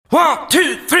1,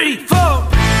 2, 3, 4. All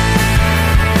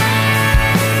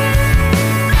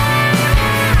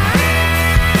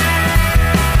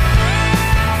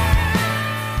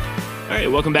right,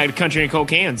 welcome back to Country and Cold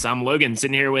Cans. I'm Logan,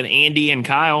 sitting here with Andy and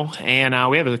Kyle, and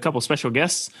we have a couple special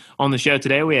guests on the show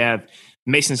today. We have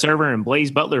Mason Server and Blaze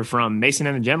Butler from Mason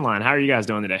and the Gem Line. How are you guys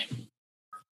doing today?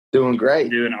 Doing great.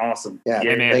 Doing awesome. Yeah,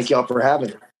 man. Thank y'all for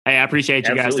having me. Hey, I appreciate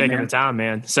you guys taking man. the time,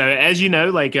 man. So as you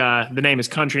know, the name is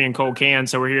Country and Cold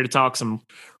Cans, so we're here to talk some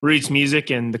roots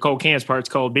music, and the cold cans part's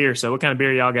cold beer. So what kind of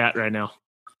beer y'all got right now?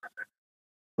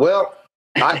 Well,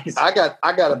 I got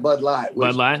a Bud Light.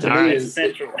 Bud Light? To All me right. is,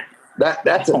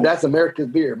 that's America's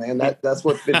beer, man. That's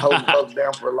what's been holding folks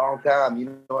down for a long time. You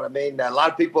know what I mean? Now, a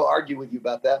lot of people argue with you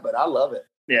about that, but I love it.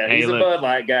 Yeah, he's a Bud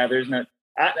Light guy. There's no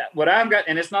what I've got,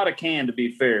 and it's not a can to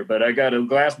be fair, but I got a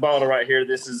glass bottle right here.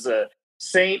 This is a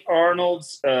St.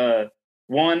 Arnold's 100%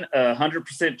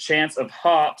 chance of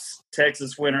hops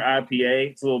Texas Winter IPA.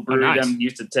 It's a little brewery I'm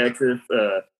used to Texas.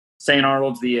 St.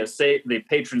 Arnold's, the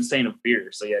patron saint of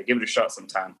beer. So yeah, give it a shot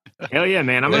sometime. Hell yeah,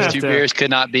 man! Those two beers could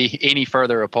not be any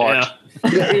further apart.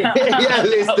 Yeah,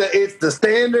 it's the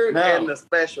standard and the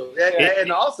special,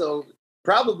 and also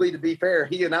probably, to be fair,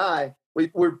 he and I.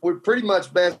 We're pretty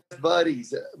much best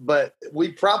buddies, but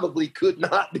we probably could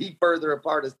not be further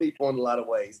apart as people in a lot of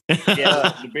ways.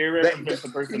 Yeah, the beer represents the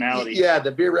personality. Yeah,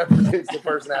 the beer represents the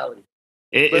personality.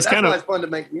 It's kind of fun to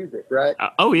make music, right?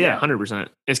 100%.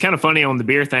 It's kind of funny on the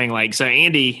beer thing. So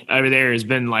Andy over there has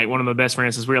been like one of my best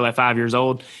friends since we were like 5 years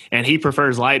old, and he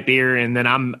prefers light beer. And then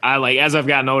as I've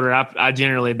gotten older, I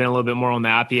generally have been a little bit more on the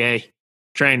IPA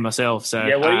train myself. So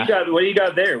yeah, what do you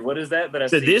got there? What is that? I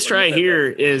so see? This right here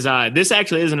is this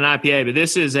actually isn't an IPA, but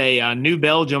this is a New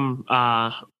Belgium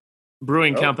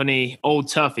brewing company, Old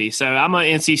Tuffy. So I'm an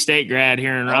NC State grad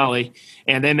here in Raleigh,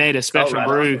 and they made a special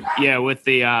brew, with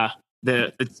the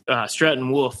strut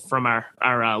and wolf from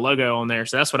our logo on there.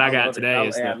 So that's what I got today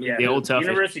is the Old Tuffy.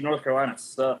 University of North Carolina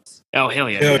sucks. Oh hell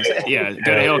yeah, yeah.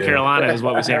 Go to Hell Carolina is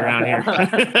what we say around here.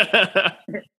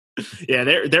 Yeah,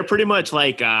 they're pretty much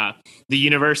like the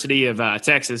University of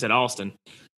Texas at Austin.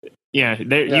 Yeah,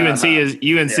 UNC is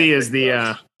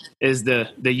the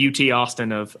UT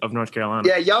Austin of North Carolina.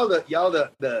 Yeah, y'all the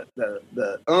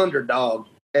underdog,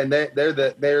 and they're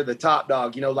the top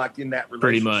dog. Like in that relationship.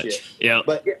 Pretty much, yeah.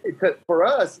 But for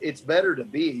us, it's better to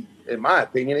be, in my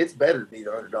opinion, it's better to be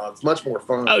the underdog. It's much more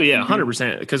fun. Oh yeah,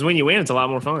 100%. Because when you win, it's a lot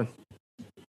more fun.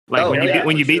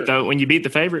 When you beat the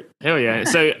favorite, hell yeah.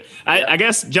 So I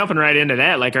guess jumping right into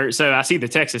that, so I see the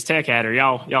Texas Tech hat. Are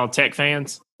y'all Tech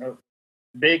fans?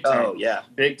 Big time. Oh yeah,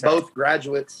 big time. Both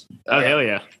graduates. Hell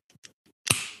yeah.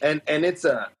 And it's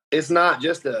not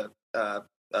just a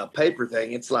paper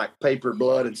thing. It's like paper,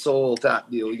 blood, and soul type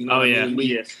deal. You know what I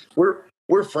mean?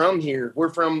 We're from here. We're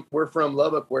from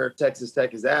Lubbock, where Texas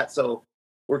Tech is at. So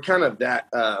we're kind of that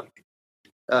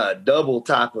double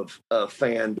type of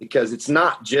fan, because it's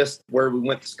not just where we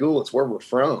went to school, it's where we're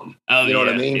from. You know what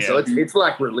I mean? Yeah. So it's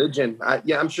like religion.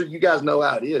 I'm sure you guys know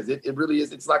how it is. It really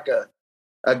is. It's like a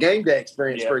game day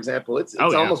experience, for example. It's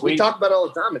almost, we talk about it all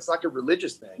the time. It's like a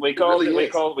religious thing. We call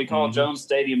Jones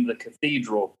Stadium the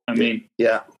cathedral. I mean,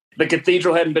 yeah. The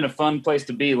cathedral hadn't been a fun place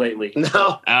to be lately.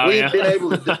 No, we haven't been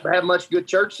able to have much good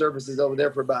church services over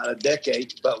there for about a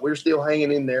decade, but we're still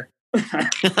hanging in there.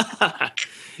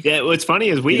 Yeah, what's funny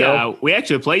is we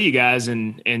actually play you guys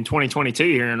in 2022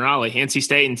 here in Raleigh. NC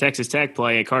State and Texas Tech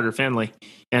play at Carter Finley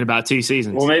in about 2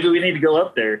 seasons. Well, maybe we need to go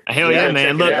up there. Hell yeah,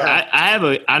 man! Look,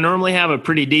 I normally have a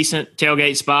pretty decent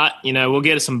tailgate spot. We'll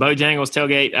get us some Bojangles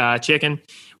tailgate chicken.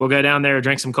 We'll go down there,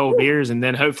 drink some cold beers, and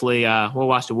then hopefully we'll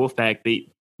watch the Wolfpack beat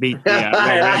the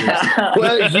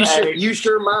well, you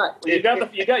sure might. You got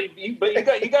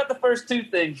the first two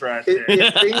things right there.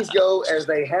 If things go as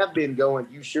they have been going,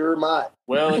 you sure might.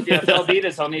 Well, if y'all beat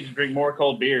us, I'll need to drink more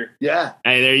cold beer. Yeah.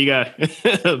 Hey, there you go.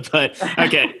 But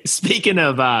okay, speaking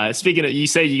of, you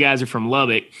say you guys are from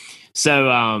Lubbock.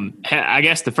 So I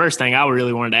guess the first thing I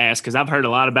really wanted to ask, because I've heard a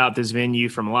lot about this venue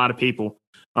from a lot of people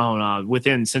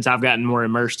since I've gotten more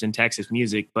immersed in Texas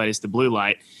music, but it's the Blue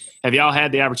Light. Have y'all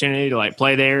had the opportunity to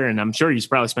play there? And I'm sure you've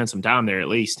probably spent some time there at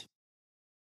least.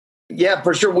 Yeah,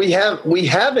 for sure. We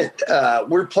haven't.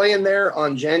 We're playing there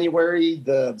on January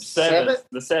the 7th.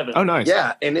 The 7th. Oh, nice.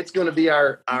 Yeah, and it's going to be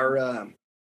our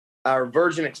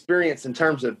Virgin experience in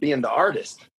terms of being the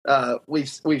artist.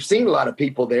 We've seen a lot of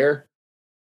people there.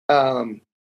 And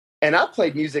I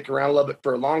played music around Lubbock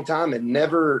for a long time and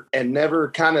never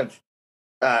kind of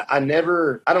I don't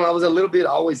know, I was a little bit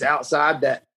always outside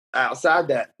that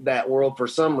world for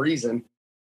some reason.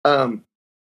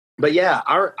 But yeah,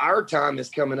 our time is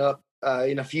coming up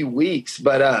in a few weeks.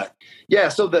 But yeah,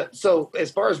 so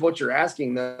as far as what you're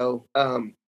asking though,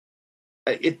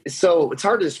 it's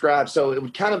hard to describe. So it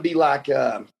would kind of be like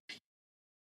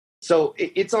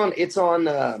it's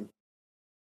on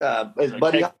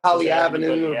Buddy Holly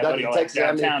Avenue, Texas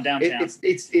Avenue. Downtown.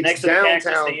 It's next downtown to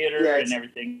the Cactus Theater and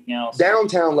everything else.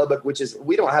 Downtown Lubbock, which is,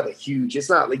 we don't have a huge. It's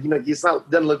not like,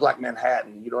 doesn't look like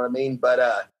Manhattan. You know what I mean?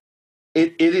 But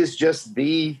it is just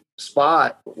the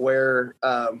spot where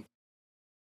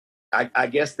I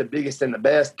guess the biggest and the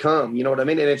best come. You know what I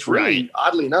mean? And it's really,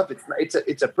 oddly enough,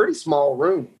 it's a pretty small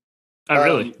room. Oh,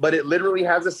 really? But it literally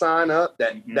has a sign up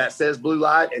that says blue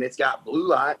light, and it's got blue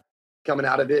light coming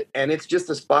out of it, and it's just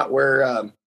a spot where I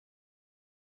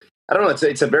don't know.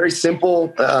 It's a very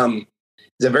simple.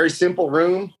 It's a very simple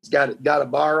room. It's got a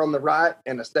bar on the right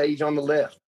and a stage on the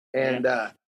left, and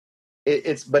I've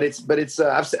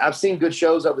seen good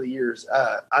shows over the years.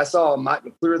 I saw Mike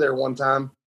McClure there one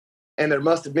time, and there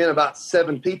must have been about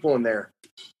 7 people in there,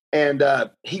 and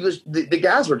the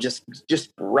guys were just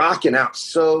rocking out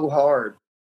so hard,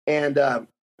 and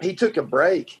he took a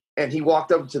break and he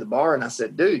walked over to the bar, and I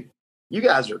said, "Dude, you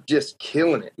guys are just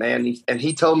killing it, man." And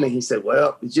he told me, he said,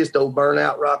 "Well, it's just old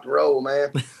burnout rock and roll,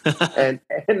 man." and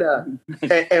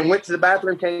went to the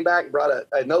bathroom, came back, and brought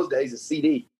in those days a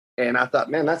CD. And I thought,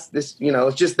 man, that's this,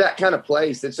 it's just that kind of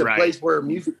place. It's a place where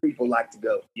music people like to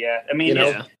go. Yeah. I mean,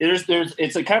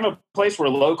 it's a kind of place where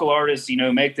local artists,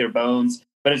 make their bones,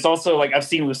 but it's also like, I've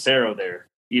seen Lucero there,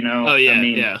 Oh yeah. I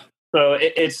mean, yeah. So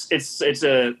it's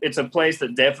a place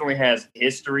that definitely has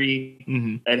history.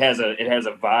 Mm-hmm. It has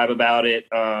a vibe about it.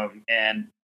 And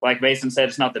like Mason said,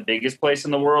 it's not the biggest place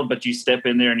in the world, but you step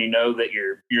in there and you know that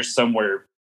you're somewhere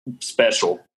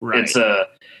special. Right.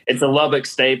 It's a Lubbock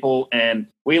staple, and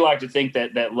we like to think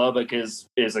that Lubbock is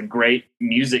a great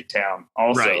music town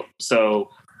also. Right.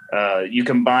 So you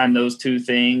combine those two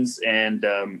things, and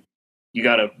you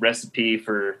got a recipe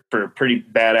for a pretty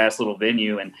badass little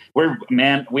venue. And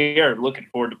we are looking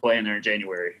forward to playing there in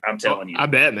January. I'm telling you. I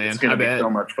bet, man. It's going to be so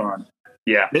much fun.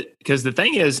 Yeah. Because the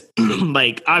thing is,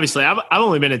 like, obviously I've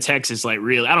only been to Texas, like,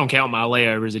 really, I don't count my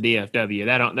layovers at DFW.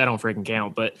 That don't freaking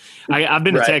count. But I've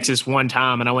been to Texas one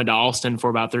time, and I went to Austin for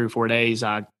about 3 or 4 days.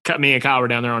 Me and Kyle were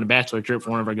down there on a bachelor trip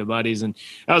for one of our good buddies, and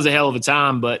that was a hell of a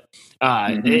time. But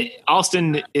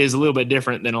Austin is a little bit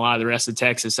different than a lot of the rest of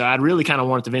Texas. So I'd really kind of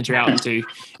wanted to venture out into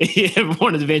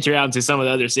some of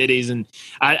the other cities. And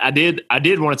I did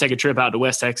want to take a trip out to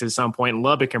West Texas at some point, in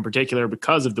Lubbock in particular,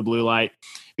 because of the blue light.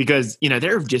 Because,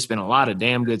 there have just been a lot of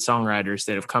damn good songwriters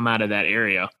that have come out of that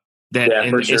area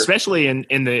especially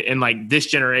in like this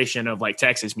generation of like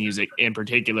Texas music in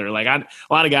particular. Like a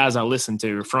lot of guys I listen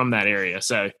to are from that area.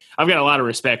 So I've got a lot of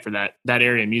respect for that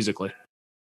area musically.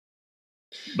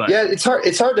 But yeah, it's hard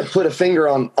to put a finger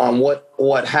on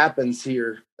what happens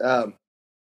here. I'm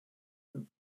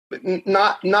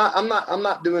not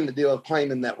doing the deal of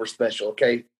claiming that we're special.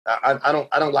 Okay. I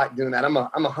don't like doing that. I'm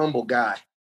a humble guy.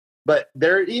 But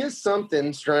there is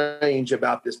something strange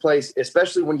about this place,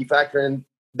 especially when you factor in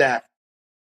that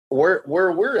where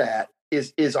we're at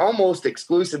is almost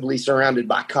exclusively surrounded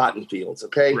by cotton fields.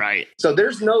 Okay, right. So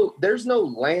there's no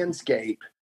landscape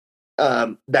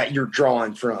that you're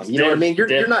drawing from. You know what I mean?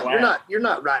 You're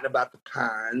not writing about the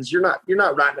pines. You're not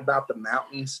writing about the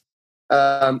mountains.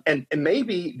 And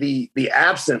maybe the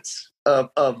absence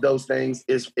of those things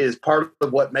is part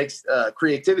of what makes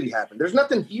creativity happen. There's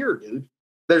nothing here, dude.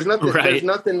 There's nothing. Right.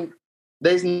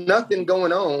 There's nothing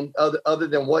going on other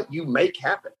than what you make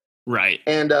happen. Right.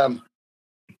 And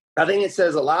I think it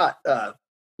says a lot.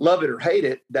 Love it or hate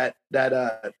it. That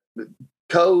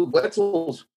Code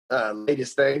Wetzel's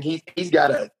latest thing. He's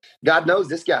got God knows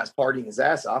this guy's partying his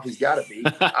ass off. He's got to be.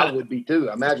 I would be too.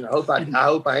 I imagine. I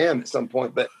hope I am at some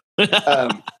point. But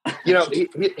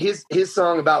his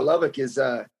song about Lubbock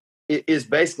is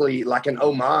basically like an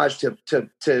homage to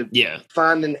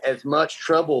finding as much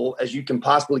trouble as you can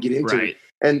possibly get into. Right.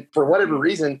 And for whatever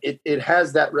reason, it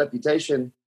has that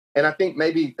reputation. And I think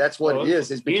maybe that's what it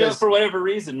is because for whatever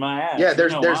reason, my ass. Yeah,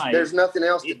 there's nothing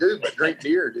else to do but drink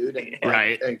beer, dude,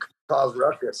 and cause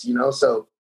ruckus, So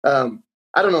I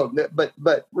don't know,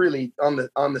 but really on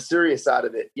the serious side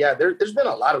of it, yeah, there's been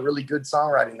a lot of really good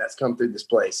songwriting that's come through this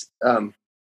place.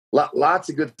 Lots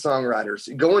of good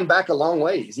songwriters going back a long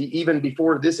ways, even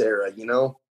before this era,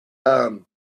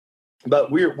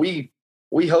 But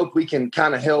we hope we can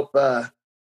kind of help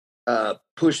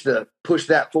push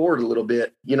that forward a little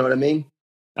bit. You know what I mean?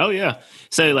 Oh yeah.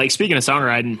 So like speaking of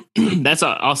songwriting, that's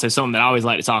also something that I always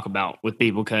like to talk about with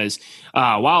people because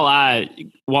while I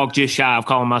walk just shy of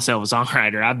calling myself a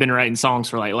songwriter, I've been writing songs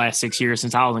for like last 6 years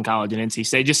since I was in college and NC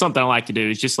State. Just something I like to do.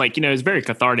 It's just like, it's very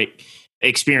cathartic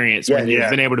experience when you've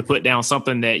been able to put down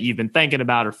something that you've been thinking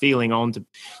about or feeling on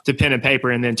to pen and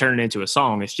paper and then turn it into a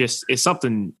song. It's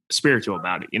something spiritual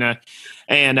about it,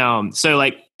 And so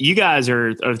like you guys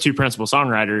are the two principal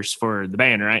songwriters for the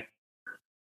band, right?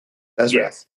 That's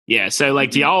right. Yeah. So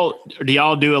like, do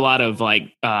y'all do a lot of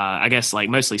like, I guess like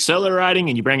mostly solo writing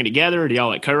and you bring it together? Or do y'all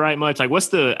like co-write much? Like what's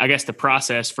the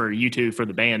process for you two for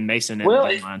the band, Mason and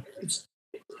Line?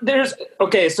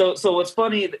 So what's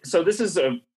funny, so this is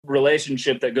a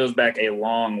relationship that goes back a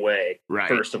long way, right?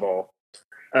 First of all.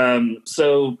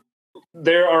 So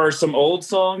there are some old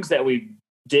songs that we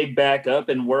dig back up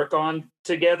and work on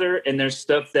together. And there's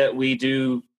stuff that we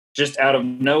do just out of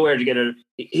nowhere together.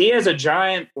 He has a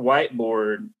giant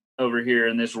whiteboard over here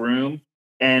in this room.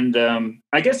 And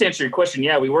I guess to answer your question,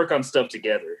 we work on stuff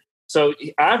together. So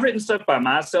I've written stuff by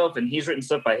myself and he's written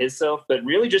stuff by himself, but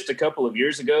really just a couple of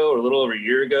years ago or a little over a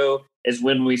year ago is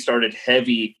when we started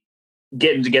heavy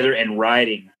getting together and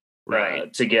writing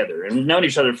together. And we've known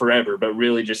each other forever, but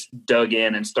really just dug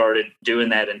in and started doing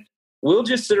that. And we'll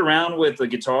just sit around with a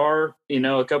guitar,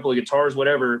 a couple of guitars,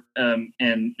 whatever, and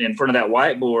in front of that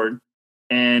whiteboard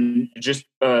and just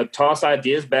toss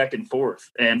ideas back and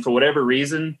forth. And for whatever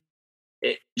reason,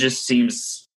 it just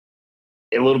seems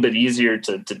a little bit easier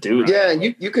to do it. Yeah, and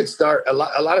you could start a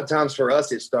lot of times for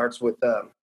us. It starts with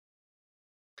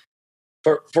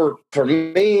for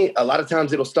me. A lot of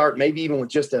times it'll start maybe even with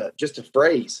just a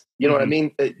phrase. You know what I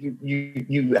mean?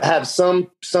 You have some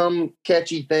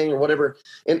catchy thing or whatever.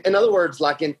 In other words,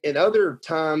 like in other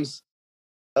times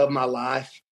of my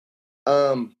life,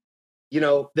 there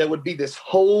would be this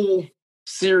whole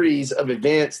series of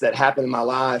events that happen in my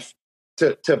life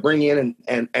to bring in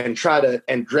and try to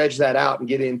and dredge that out and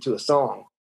get into a song.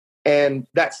 And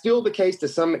that's still the case to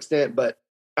some extent, but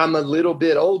I'm a little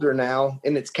bit older now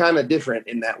and it's kind of different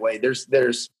in that way.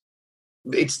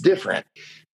 It's different.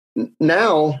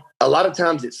 Now, a lot of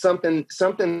times it's something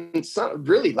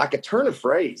really like a turn of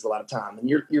phrase a lot of time. And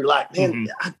you're like, man,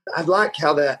 I like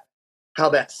how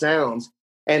that sounds.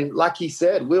 And like he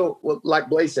said, we'll like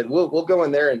Blaze said, we'll go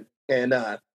in there and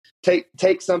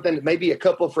take something, maybe a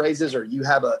couple of phrases, or you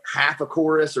have a half a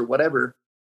chorus or whatever,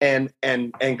 and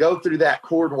go through that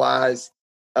chord wise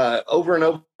over and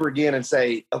over again and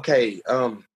say, okay,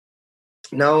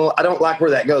 no, I don't like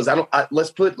where that goes.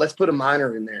 Let's put a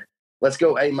minor in there. Let's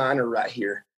go A minor right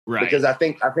here. Right. Because I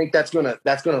think that's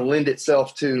gonna lend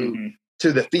itself to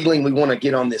the feeling we want to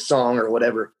get on this song or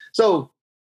whatever. So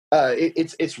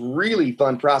it's really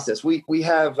fun process. We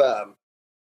have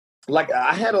like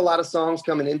I had a lot of songs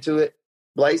coming into it.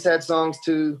 Blaze had songs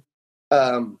too.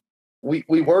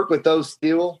 We work with those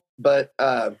still, but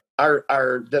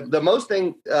the most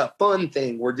fun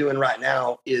thing we're doing right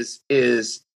now is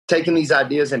taking these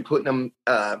ideas and putting them.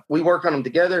 We work on them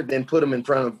together, then put them in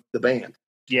front of the band.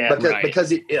 Yeah,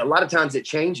 because a lot of times it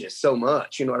changes so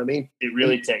much. You know what I mean? It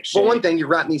really takes shape. For one thing, you're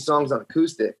writing these songs on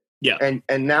acoustic. Yeah,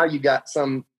 and now you got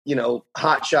some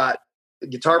hot shot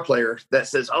guitar player that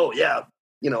says, "Oh yeah,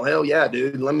 hell yeah,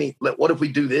 dude. What if we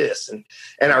do this?" And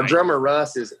our drummer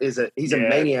Russ he's a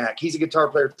maniac. He's a guitar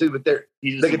player too, but the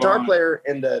guitar player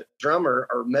and the drummer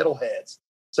are metalheads.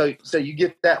 So you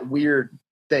get that weird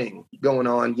thing going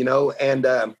on,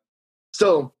 and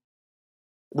so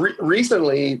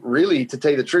recently, really, to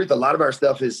tell you the truth, a lot of our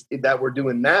stuff is that we're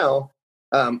doing now.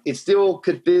 It still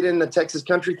could fit in the Texas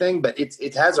country thing, but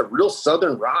it has a real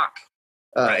Southern rock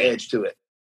edge to it.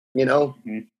 We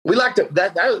like to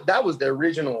that was the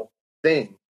original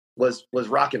thing was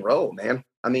rock and roll, man.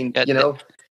 I mean,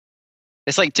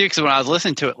 it's like too, because when I was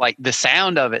listening to it, like the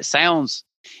sound of it sounds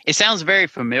very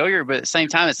familiar, but at the same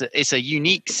time, it's a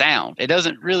unique sound. It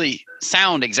doesn't really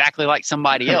sound exactly like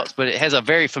somebody else, but it has a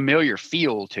very familiar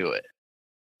feel to it.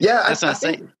 Yeah, that's what I'm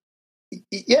saying.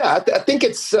 Yeah, I think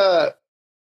it's.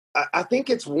 I think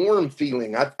it's warm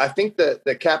feeling. I think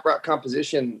the Cap Rock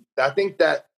composition, I think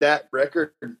that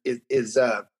record is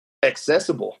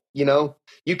accessible. You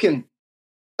can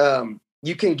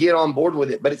get on board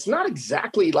with it, but it's not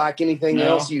exactly like anything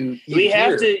else you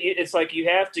have to. It's like you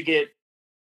have to get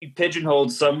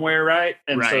pigeonholed somewhere, right?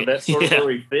 And so that's sort of where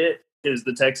we fit is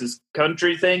the Texas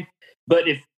country thing. But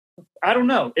I don't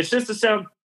know, it's just the sound.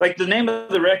 Like the name of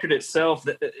the record itself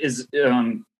is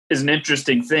an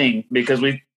interesting thing because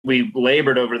we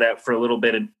labored over that for a little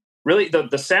bit, and really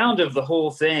the sound of the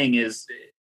whole thing is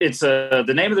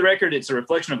the name of the record. It's a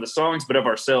reflection of the songs, but of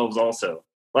ourselves also.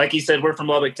 Like he said, we're from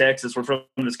Lubbock, Texas. We're from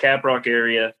this Cap Rock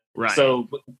area, right? So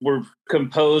we're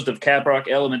composed of Cap Rock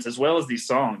elements as well as these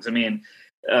songs. I mean,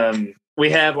 we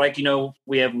have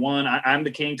we have one. I'm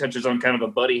the King touches on kind of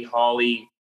a Buddy Holly.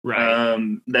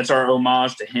 Right. That's our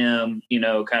homage to him,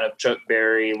 kind of Chuck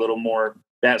Berry, a little more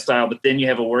that style. But then you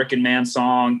have a working man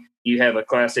song, you have a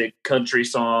classic country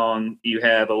song, you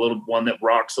have a little one that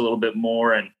rocks a little bit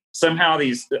more, and somehow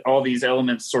all these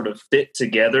elements sort of fit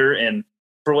together. And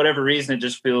for whatever reason, it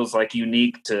just feels like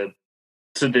unique to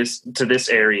this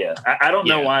area. I don't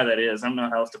know why that is. I don't know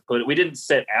how else to put it. We didn't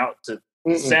set out to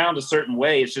sound a certain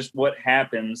way. It's just what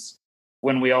happens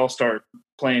when we all start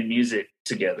playing music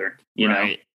together, you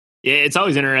know? Yeah, it's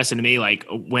always interesting to me, like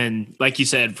when, like you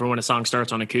said, for when a song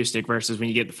starts on acoustic versus when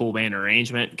you get the full band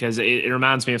arrangement, because it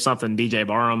reminds me of something DJ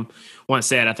Barham once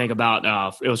said. I think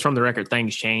about it was from the record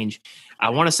 "Things Change."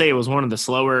 I want to say it was one of the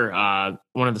slower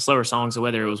songs,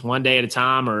 whether it was "One Day at a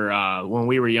Time" or "When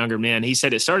We Were Younger Men." He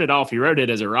said it started off. He wrote it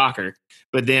as a rocker,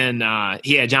 but then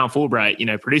he had John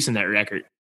Fulbright, producing that record.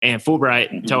 And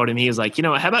Fulbright told him, he was like,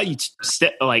 how about you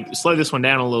slow this one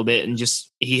down a little bit, and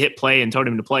he hit play and told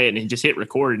him to play it, and he just hit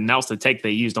record, and that was the take they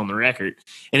used on the record.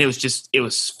 And it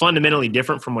was fundamentally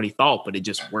different from what he thought, but it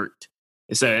just worked.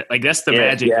 So like, that's the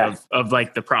magic of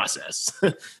like the process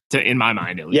in my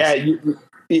mind, at least. Yeah.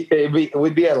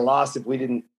 We'd be at a loss if we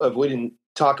didn't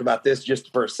talk about this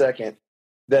just for a second.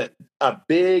 That a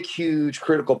big, huge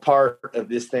critical part of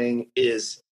this thing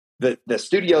is the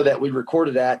studio that we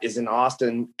recorded at is in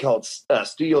Austin, called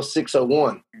Studio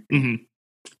 601. Mm-hmm.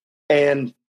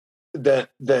 And there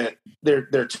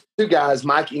are two guys,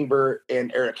 Mike Ingber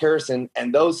and Eric Harrison,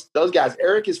 and those guys.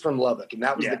 Eric is from Lubbock, and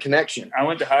that was the connection. I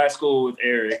went to high school with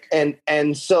Eric,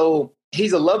 and so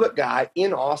he's a Lubbock guy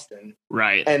in Austin,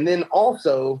 right? And then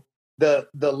also the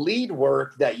lead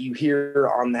work that you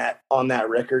hear on that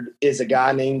record is a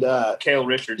guy named Cale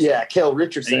Richardson. Yeah, Cale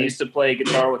Richardson. He used to play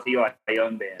guitar with Eli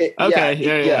Young Band.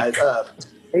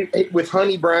 With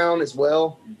Honey Brown as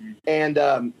well.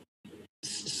 And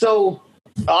so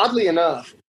oddly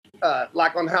enough,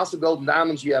 like on House of Golden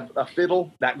Diamonds, you have a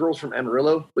fiddle. That girl's from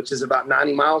Amarillo, which is about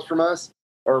 90 miles from us,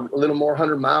 or a little more,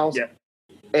 100 miles. Yeah.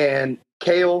 And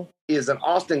Cale is an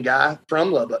Austin guy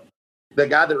from Lubbock. The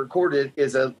guy that recorded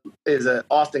is a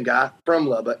Austin guy from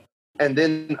Lubbock, and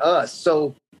then us.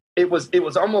 So it was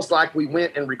almost like we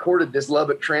went and recorded this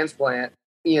Lubbock transplant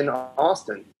in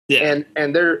Austin. Yeah.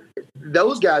 And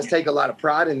those guys take a lot of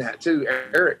pride in that too.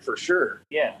 Eric, for sure.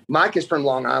 Yeah. Mike is from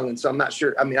Long Island, so I'm not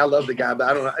sure. I mean, I love the guy, but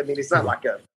I don't know. I mean, it's not like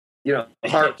a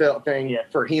heartfelt thing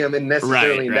for him, and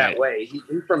necessarily in that way. He's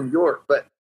from New York, but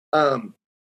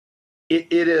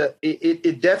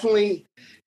it definitely.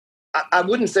 I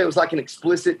wouldn't say it was like an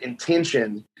explicit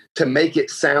intention to make it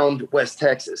sound West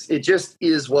Texas. It just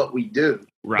is what we do.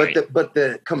 Right. But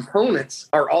the components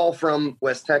are all from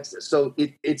West Texas. So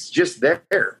it's just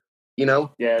there, Yeah.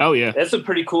 Oh yeah. That's a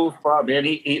pretty cool spot, man.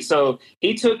 He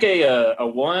took a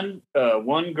one car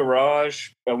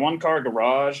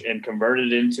garage and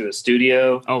converted it into a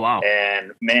studio. Oh wow.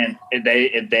 And man,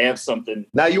 they have something.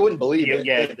 Now you wouldn't believe it.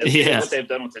 Yeah. What they've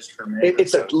done with this tremendous.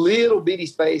 It's a little bitty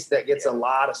space that gets a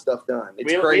lot of stuff done.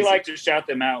 It's crazy. We like to shout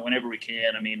them out whenever we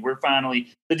can. I mean,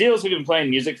 the deal is we've been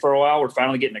playing music for a while. We're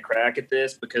finally getting a crack at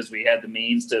this because we had the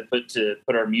means to put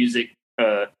our music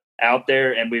out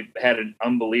there, and we've had an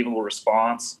unbelievable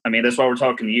response. I mean, that's why we're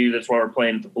talking to you. That's why we're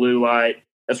playing at the Blue Light.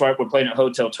 That's why we're playing at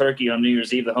Hotel Turkey on New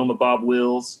Year's Eve, the home of Bob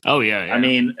Wills. Oh yeah. I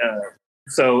mean,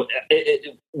 so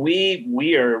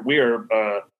we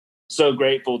are so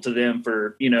grateful to them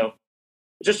for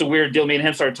just a weird deal. Me and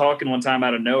him started talking one time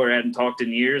out of nowhere. Hadn't talked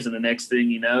in years, and the next thing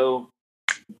you know,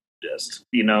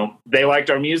 they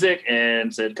liked our music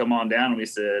and said, "Come on down." And we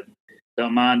said,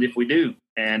 "Don't mind if we do."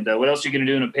 And what else are you going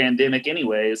to do in a pandemic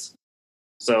anyways?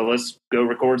 So let's go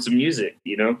record some music,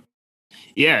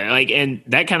 Yeah, and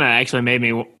that kind of actually made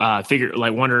me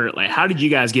wonder, how did you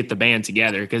guys get the band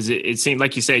together? Because it seemed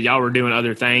like you said y'all were doing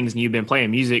other things and you've been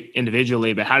playing music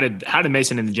individually, but how did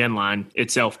Mason and the Gen Line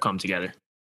itself come together?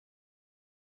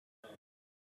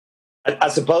 I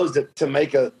suppose to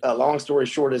make a long story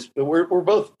short is we're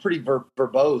both pretty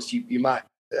verbose. You might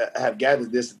have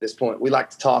gathered this at this point. We like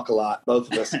to talk a lot,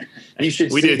 both of us. You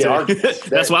should we see do the arguments.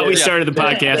 That's why we started the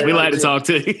podcast. We like to talk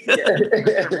too.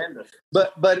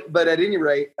 But at any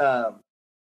rate,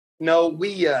 no,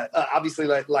 we obviously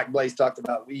like Blaze talked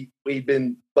about, we've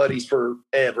been buddies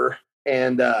forever,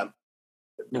 and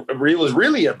it was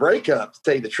really a breakup, to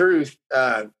tell you the truth.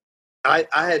 I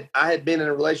had been in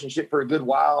a relationship for a good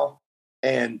while,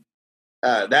 and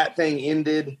that thing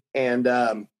ended,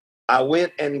 and I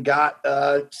went and got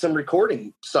some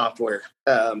recording software,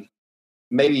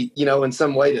 maybe in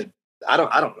some way to I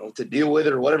don't know, to deal with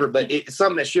it or whatever. But it's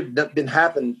something that should have been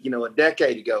happened a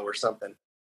decade ago or something.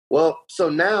 Well, so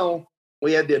now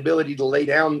we had the ability to lay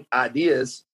down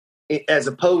ideas as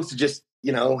opposed to just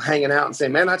hanging out and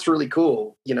saying, "Man, that's really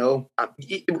cool." Right? I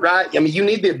mean, you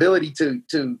need the ability to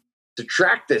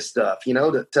track this stuff,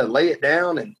 to lay it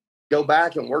down and go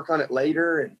back and work on it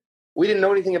later. And we didn't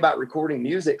know anything about recording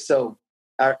music. So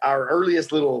our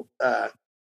earliest little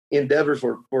endeavors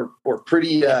were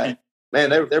pretty, man,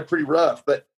 they're pretty rough.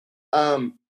 But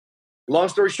long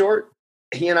story short,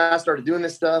 he and I started doing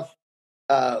this stuff.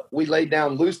 We laid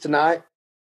down Loose Tonight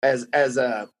as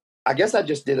I guess I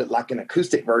just did it like an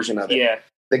acoustic version of it. Yeah.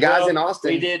 The guys in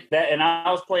Austin. We did that, and I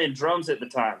was playing drums at the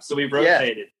time, so we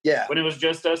rotated. Yeah. When it was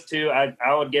just us two,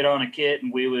 I would get on a kit,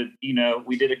 and we would,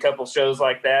 we did a couple shows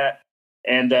like that.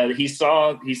 And he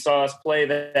saw us play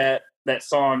that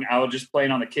song. I was just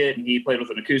playing on the kit, and he played with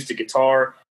an acoustic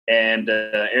guitar. And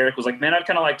Eric was like, "Man, I'd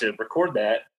kind of like to record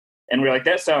that." And we were like,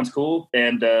 "That sounds cool."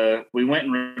 And we went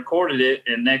and recorded it.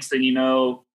 And next thing you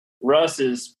know, Russ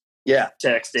is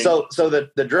texting. So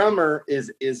the drummer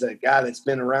is a guy that's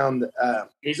been around.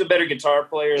 He's a better guitar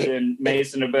player than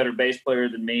Mason, a better bass player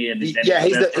than me, and he's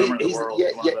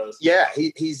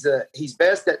he's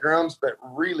best at drums, but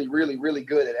really, really, really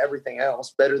good at everything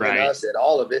else. Better than us at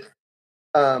all of it.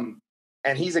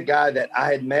 And he's a guy that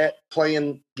I had met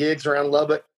playing gigs around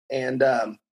Lubbock, and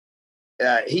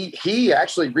he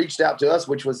actually reached out to us,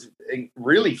 which was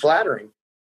really flattering,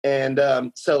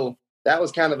 and so that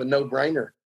was kind of a no-brainer.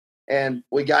 And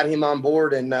we got him on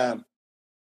board, and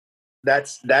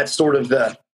that's sort of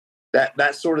the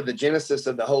genesis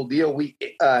of the whole deal.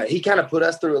 He kind of put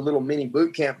us through a little mini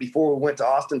boot camp before we went to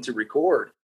Austin to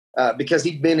record, because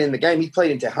he'd been in the game. He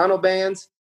played in Tejano bands,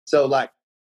 so like,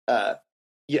 I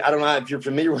don't know if you're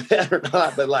familiar with that or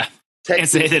not, but like, can't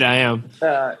say that I am.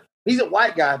 He's a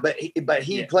white guy, but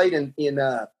he played in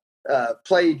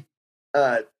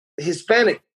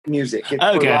Hispanic music.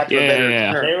 Okay.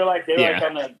 Yeah. They were like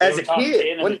on the as a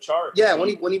kid in the chart. Yeah,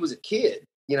 when he was a kid,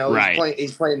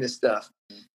 he's playing this stuff,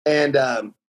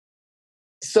 and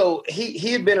so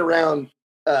he had been around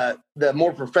the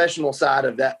more professional side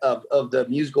of that of the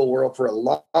musical world for a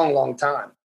long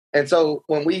time, and so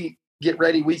when we get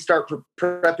ready, we start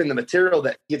prepping the material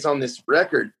that gets on this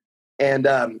record, and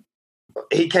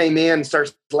he came in and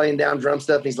starts laying down drum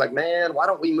stuff. And he's like, "Man, why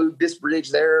don't we move this bridge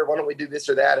there? Why don't we do this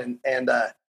or that?" And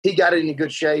he got it in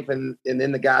good shape, and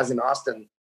then the guys in Austin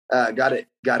got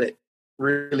it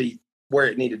really where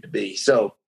it needed to be.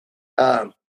 So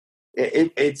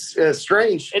it's a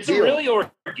strange. It's deal. a really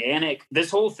organic. This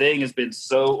whole thing has been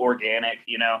so organic.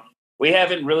 We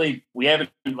haven't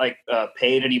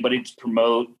paid anybody to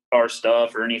promote our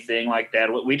stuff or anything like that.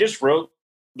 We just wrote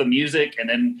the music, and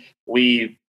then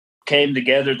we came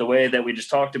together the way that we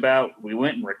just talked about. We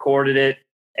went and recorded it,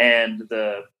 and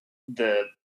the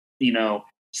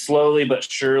slowly but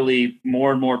surely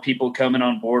more and more people coming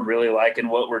on board, really liking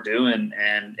what we're doing.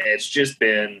 And it's just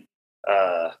been,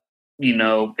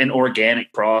 an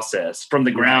organic process from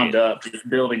the ground up, just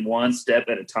building one step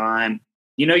at a time.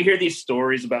 You hear these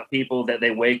stories about people that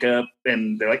they wake up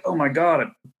and they're like, "Oh my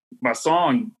God, my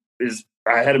song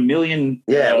I had 1 million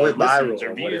listens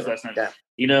or views last night."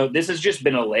 Yeah. This has just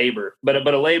been a labor, but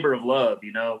a labor of love.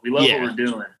 We love what we're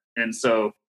doing. And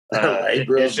so,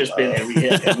 it's just been,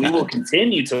 and we will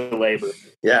continue to labor,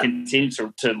 continue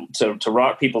to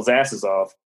rock people's asses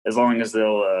off as long as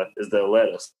they'll let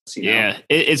us. Yeah,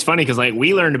 it's funny because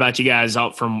we learned about you guys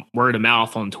out from word of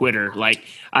mouth on Twitter. Like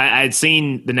I had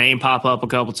seen the name pop up a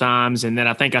couple times, and then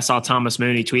I think I saw Thomas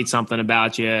Mooney tweet something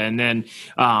about you, and then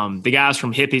the guys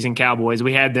from Hippies and Cowboys,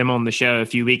 we had them on the show a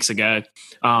few weeks ago.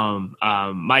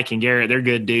 Mike and Garrett, they're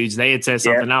good dudes. They had said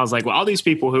something. And I was like, well, all these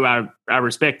people who I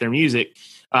respect their music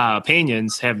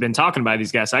opinions have been talking about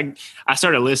these guys. I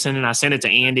started listening, and I sent it to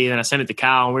Andy, and I sent it to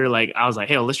Kyle, and I was like,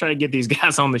 hell, let's try to get these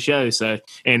guys on the show. So,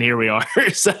 and here we are.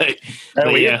 So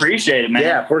we appreciate it, man.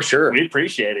 Yeah, for sure. We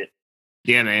appreciate it.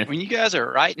 Yeah, man. When you guys are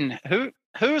writing, who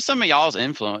are some of y'all's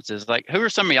influences? Like, who are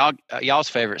some of y'all's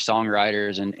favorite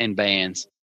songwriters and bands?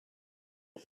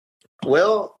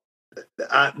 Well,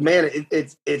 man,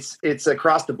 it's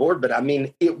across the board, but I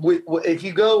mean, if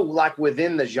you go like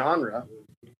within the genre,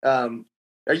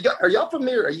 are y'all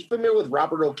familiar? Are you familiar with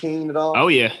Robert O'Kane at all? Oh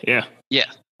yeah.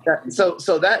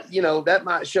 So that that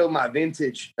might show my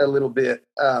vintage a little bit.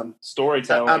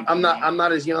 Storytelling. I'm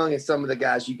not as young as some of the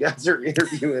guys you guys are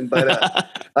interviewing, but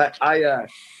the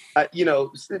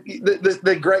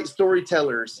great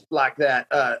storytellers like that.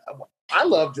 I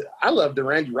loved the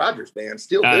Randy Rogers band.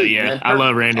 Still do. Oh yeah, man. I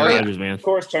love Randy Rogers, man. Of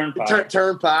course, Turnpike.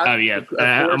 Turnpike. Oh yeah,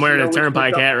 I'm wearing a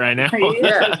Turnpike hat right now.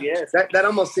 Yes. That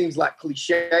almost seems like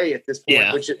cliche at this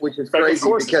point, which is crazy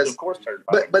because. Of course,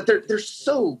 Turnpike. But they're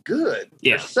so good.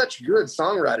 Yeah. They're such good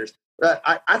songwriters.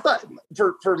 I thought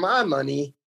for my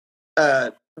money,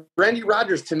 Randy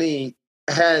Rogers to me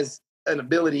has an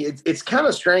ability. It's kind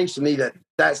of strange to me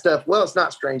that stuff. Well, it's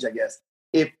not strange, I guess.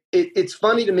 it's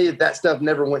funny to me that stuff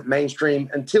never went mainstream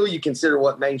until you consider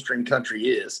what mainstream country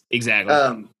is.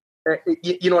 Exactly.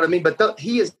 You know what I mean? But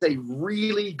he is a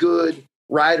really good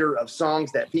writer of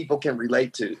songs that people can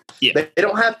relate to. Yeah. They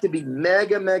don't have to be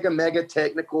mega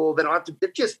technical. They don't have to.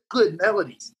 They're just good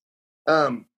melodies.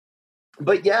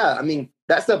 But yeah, I mean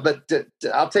that stuff. But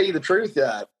I'll tell you the truth.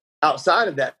 Outside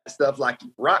of that stuff, like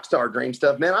Rockstar Dream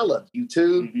stuff, man, I love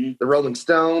U2, the Rolling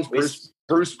Stones, Bruce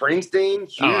Springsteen.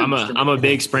 Huge. I'm a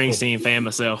big Springsteen fan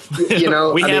myself. You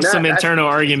know, we have some internal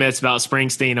arguments about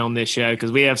Springsteen on this show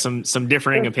because we have some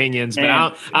differing opinions.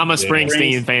 But I'm a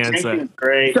Springsteen fan. So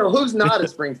great. So who's not a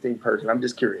Springsteen person? I'm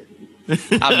just curious.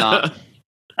 I'm not.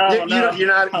 You're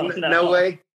not. No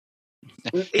way.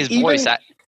 His voice.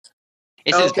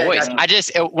 It's his voice.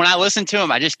 Gotcha. When I listen to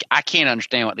him, I can't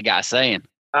understand what the guy's saying.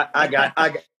 I got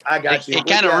you. It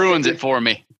kind of ruins it for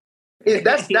me.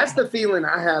 That's the feeling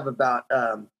I have about,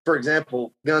 for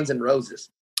example, Guns N' Roses.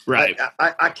 Right.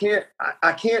 I can't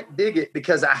dig it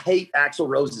because I hate Axl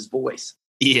Rose's voice.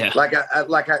 Yeah.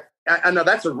 I know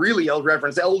that's a really old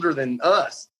reference, older than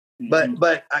us.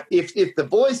 But if the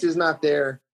voice is not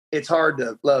there, it's hard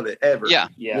to love it ever. Yeah.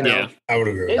 You know? I would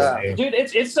agree. Dude,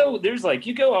 it's so there's like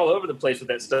you go all over the place with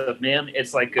that stuff, man.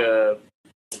 It's like I'll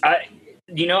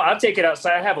take it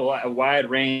outside. I have a wide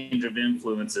range of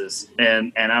influences,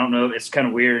 and I don't know. It's kind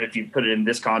of weird if you put it in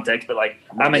this context, but like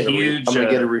I'm gonna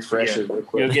get a refresher. Real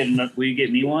quick. Will you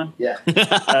get me one? Yeah.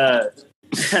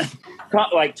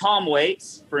 Like Tom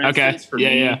Waits, for instance. For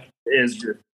me, is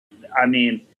just. I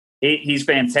mean, he's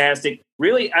fantastic.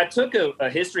 Really, I took a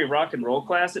history of rock and roll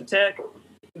class at Tech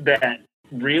that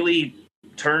really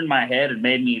turned my head and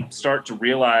made me start to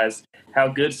realize how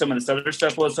good some of this other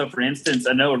stuff was. So, for instance,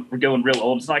 I know we're going real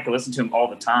old. It's not like I listen to him all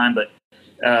the time, but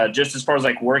just as far as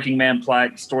like working man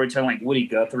plight, storytelling, like Woody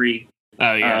Guthrie.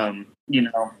 Oh, yeah.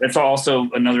 It's also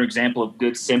another example of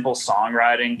good, simple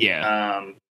songwriting.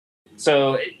 Yeah.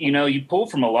 So, you pull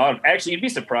from a lot of, actually, you'd be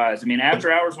surprised. I mean,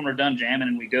 after hours when we're done jamming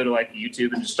and we go to like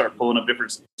YouTube and just start pulling up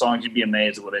different songs, you'd be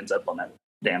amazed at what ends up on that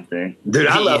damn thing. Dude,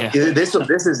 I love this.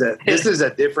 This is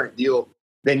a different deal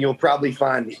than you'll probably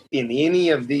find in any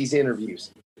of these interviews.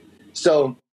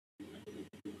 So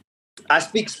I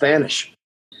speak Spanish.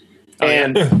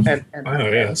 And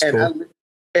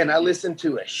I listen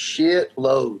to a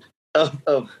shitload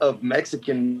of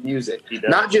Mexican music.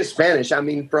 Not just Spanish, I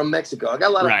mean from Mexico. I got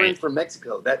a lot of friends from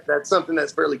Mexico. That's something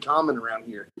that's fairly common around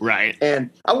here. Right. And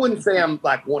I wouldn't say I'm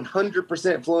like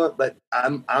 100% fluent, but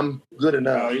I'm good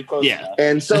enough. Oh, you're close enough.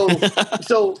 And so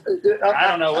I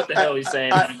don't know what the hell he's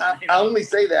saying. I only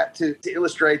say that to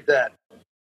illustrate that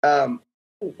I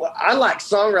like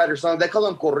songwriter songs. They call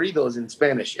them corridos in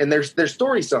Spanish, and they're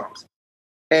story songs.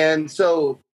 And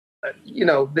so,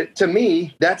 to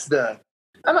me, that's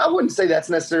I wouldn't say that's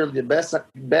necessarily the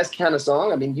best kind of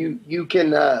song. I mean, you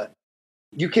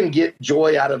can get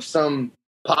joy out of some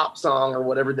pop song or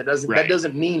whatever that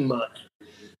doesn't mean much.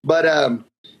 But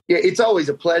it's always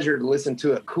a pleasure to listen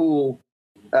to a cool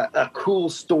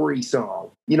story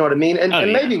song. You know what I mean?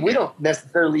 And maybe we don't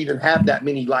necessarily even have that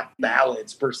many like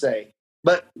ballads per se.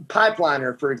 But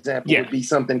Pipeliner, for example, would be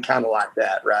something kind of like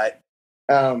that, right?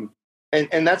 And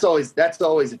that's always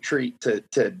a treat to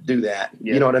do that.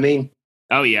 Yeah. You know what I mean?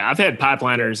 Oh yeah, I've had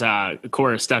Pipeliner's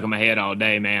chorus stuck in my head all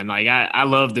day, man. Like I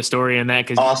love the story in that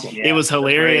because it was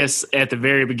hilarious at the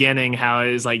very beginning. How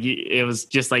it was like it was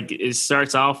just like it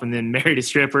starts off and then married a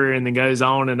stripper and then goes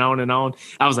on and on and on.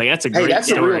 I was like, that's a great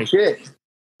story. A real chick.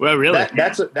 Well, really,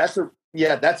 that's a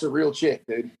real chick,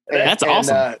 dude. That's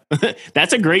awesome.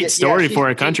 That's a great story for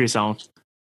a country song.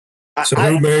 So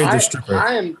who married the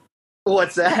stripper?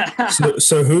 What's that?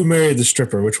 So who married the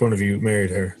stripper? Which one of you married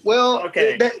her? Well,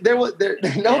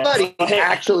 nobody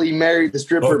actually married the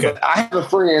stripper, but I have a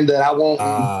friend that I won't.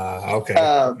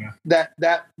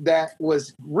 That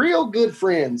was real good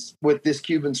friends with this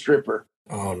Cuban stripper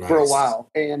for a while,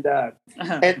 and I'm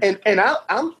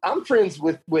friends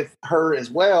with her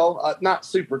as well. Not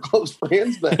super close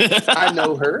friends, but I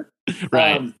know her.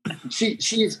 Right.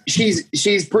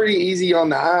 She's pretty easy on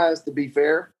the eyes, to be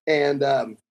fair,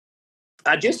 and.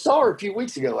 I just saw her a few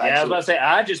weeks ago. Actually. Yeah, I was about to say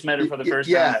I just met her for the first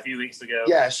time a few weeks ago.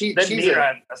 Yeah, I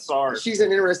saw her. She's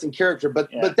an interesting character,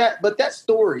 but that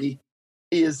story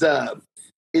is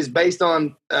based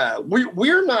on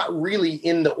we're not really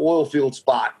in the oil field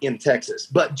spot in Texas,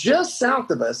 but just south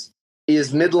of us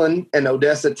is Midland and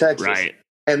Odessa, Texas. Right.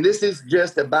 And this is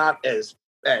just about as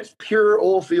pure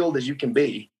oil field as you can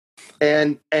be.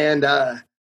 And I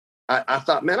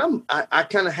thought, man, I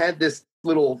kind of had this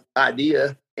little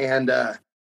idea. And I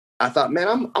thought, man,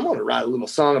 I'm going to write a little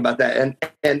song about that.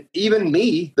 And even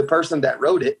me, the person that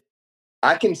wrote it,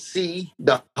 I can see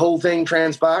the whole thing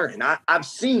transpiring. I've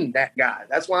seen that guy.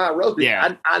 That's why I wrote it.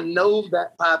 Yeah. I know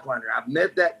that pipeliner. I've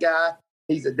met that guy.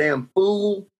 He's a damn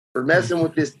fool for messing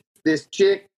with this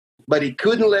chick, but he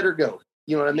couldn't let her go.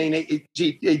 You know what I mean?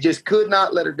 He just could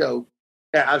not let her go.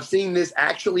 I've seen this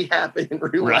actually happen in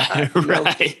real life.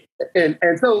 Right. And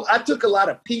so I took a lot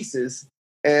of pieces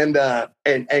and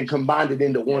combined it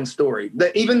into one story.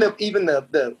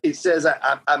 It says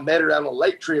I met her on a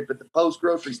lake trip at the Post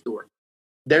grocery store.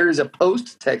 There is a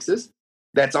Post, Texas,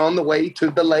 that's on the way to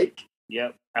the lake.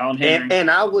 Yep, Alan Henry. And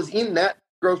I was in that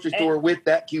grocery store with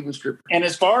that Cuban stripper. And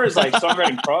as far as like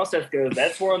songwriting process goes,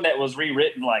 that's one that was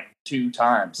rewritten like 2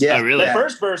 times. Yeah, really. The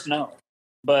first verse, no,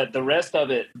 but the rest of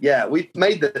it. Yeah, we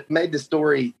made the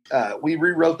story. We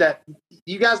rewrote that.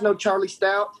 You guys know Charlie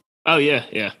Stout? Oh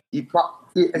yeah.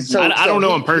 I don't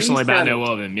know him personally, but I know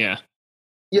of him. Yeah.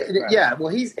 Yeah. Well,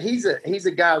 he's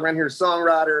a guy around here,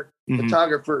 songwriter,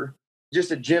 photographer,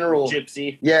 just a general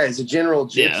gypsy. Yeah, he's a general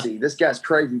gypsy. Yeah. This guy's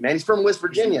crazy, man. He's from West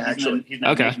Virginia, actually. He's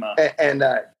not okay. And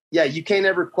you can't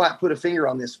ever quite put a finger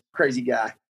on this crazy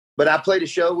guy. But I played a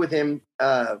show with him,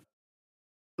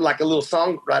 like a little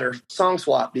song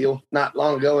swap deal not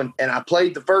long ago, and I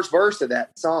played the first verse of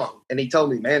that song, and he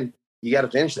told me, "Man, you got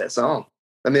to finish that song."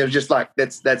 I mean, it was just like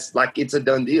that's like it's a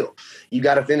done deal. You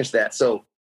got to finish that. So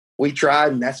we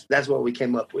tried, and that's what we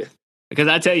came up with. Because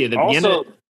I tell you, the beginning.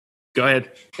 Go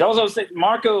ahead. I also say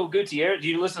Marco Gutierrez. Do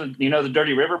you listen? You know the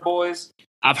Dirty River Boys?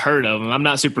 I've heard of them. I'm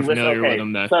not super familiar with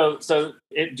them though. So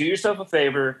do yourself a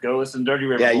favor. Go listen to Dirty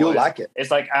River Boys. Yeah, you'll like it.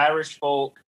 It's like Irish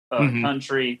folk,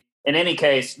 country. In any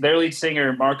case, their lead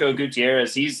singer Marco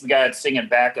Gutierrez, he's the guy that's singing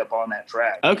backup on that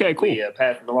track. Okay, cool. We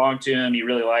passed it along to him. He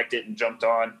really liked it and jumped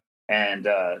on. And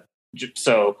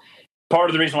so part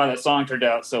of the reason why that song turned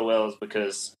out so well is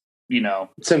because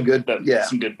some good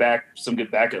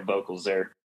backup vocals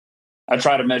there. I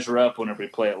try to measure up whenever we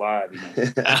play it live.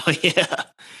 Oh yeah.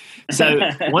 So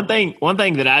one thing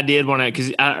that I did want to, because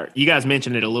you guys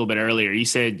mentioned it a little bit earlier. You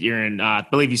said you're in, I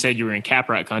believe you said you were in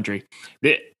Caprock country.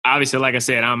 Obviously, like I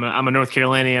said, I'm a North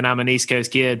Carolinian. I'm an East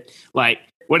Coast kid. Like,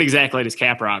 what exactly does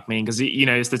Caprock mean? Because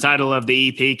it's the title of the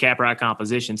EP, Caprock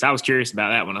Compositions. I was curious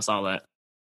about that when I saw that.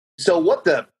 So what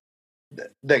the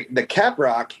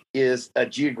Caprock is a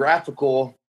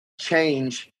geographical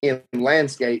change in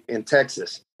landscape in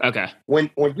Texas. Okay.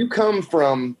 When you come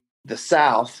from the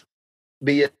South,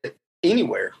 be it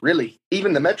anywhere, really,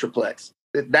 even the Metroplex,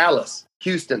 Dallas,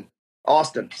 Houston,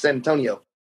 Austin, San Antonio,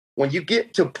 when you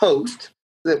get to Post,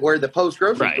 where the Post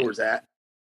grocery store's at,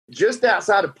 just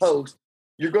outside of Post,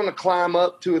 you're going to climb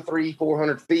up 200 or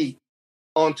 300-400 feet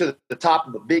onto the top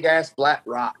of a big ass flat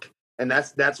rock. And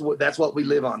that's what we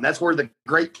live on. That's where the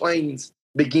Great Plains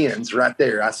begins, right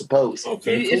there, I suppose.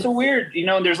 Okay, it's a weird,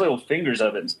 there's little fingers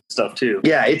of it and stuff too.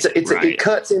 Yeah, it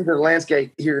cuts into the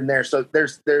landscape here and there. So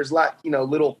there's like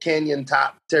little canyon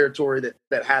type territory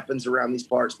that happens around these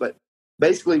parts. But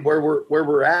basically, where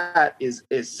we're at is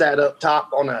sat up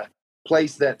top on a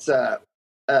place that's a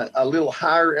little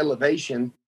higher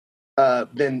elevation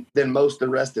than most of the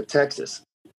rest of Texas.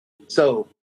 So.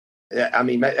 I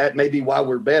mean, that may be why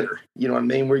we're better. You know what I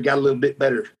mean? We got a little bit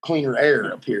better, cleaner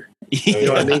air up here. You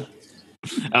know what I mean?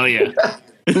 Oh yeah.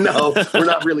 No, we're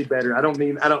not really better.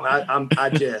 I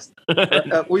jest.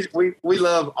 We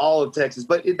love all of Texas,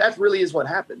 but that really is what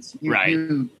happens. You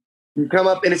come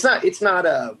up, and it's not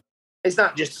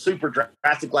just super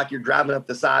drastic like you're driving up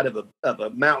the side of a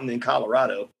mountain in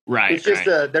Colorado. Right. It's just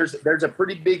there's a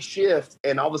pretty big shift,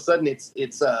 and all of a sudden it's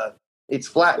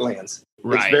flatlands.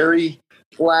 Right. It's very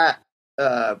flat,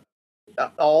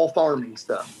 all farming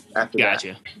stuff after that.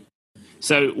 Gotcha.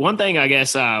 So one thing, I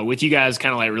guess, with you guys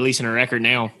kind of like releasing a record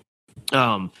now,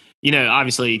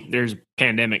 obviously there's a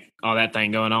pandemic, all that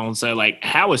thing going on. So like,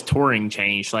 how has touring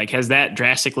changed? Like, has that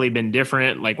drastically been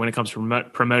different? Like when it comes to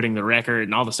promoting the record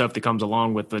and all the stuff that comes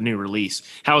along with the new release,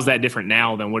 how is that different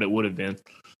now than what it would have been?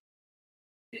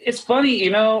 It's funny,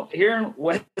 here in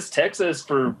West Texas,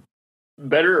 for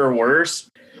better or worse,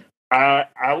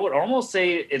 I would almost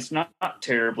say it's not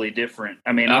terribly different.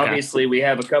 I mean, Obviously we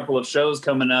have a couple of shows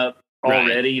coming up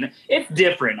already. Right. It's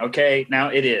different, okay? Now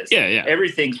it is. Yeah.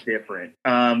 Everything's different.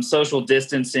 Social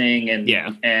distancing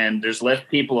and there's less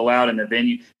people allowed in the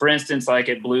venue. For instance, like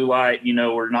at Blue Light,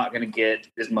 we're not going to get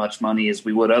as much money as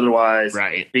we would otherwise,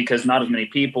 right? Because not as many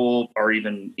people are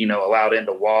even, allowed in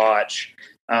to watch.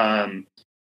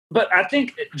 But I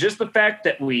think just the fact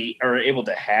that we are able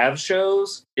to have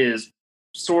shows is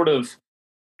sort of,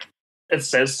 it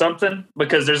says something,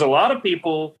 because there's a lot of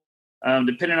people,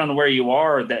 depending on where you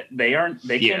are, that they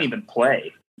can't even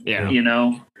play. Yeah.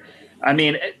 I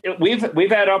mean,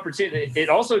 we've had opportunity. It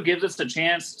also gives us a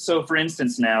chance. So, for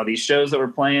instance, now these shows that we're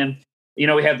playing,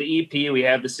 we have the EP, we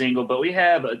have the single, but we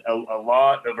have a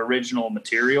lot of original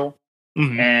material.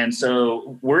 Mm-hmm. And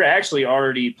so we're actually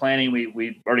already planning.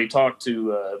 We already talked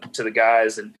to the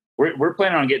guys, and we're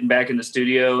planning on getting back in the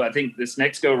studio. I think this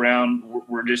next go round,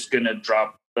 we're just going to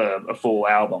drop a full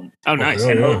album. Oh, nice!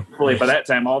 And hopefully by that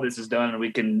time, all this is done, and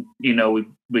we can,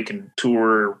 we can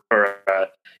tour or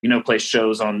play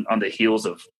shows on the heels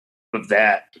of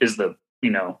that. Is the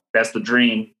that's the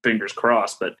dream. Fingers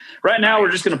crossed. But right now,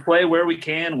 we're just going to play where we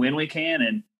can, when we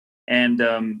can,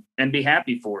 and be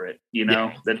happy for it.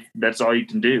 That's all you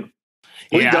can do.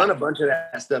 We've done a bunch of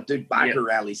that stuff, dude. Biker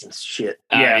rallies and shit.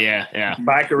 Yeah.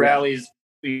 Biker rallies.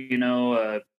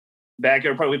 Back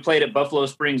here, we played at Buffalo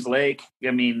Springs Lake.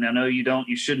 I mean, I know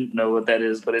you shouldn't know what that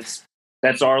is, but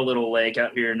that's our little lake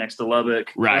out here next to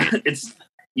Lubbock. Right.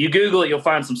 You Google it, you'll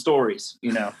find some stories.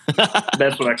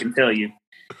 That's what I can tell you.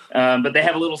 But they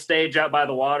have a little stage out by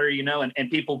the water, and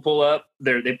people pull up.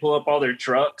 They pull up all their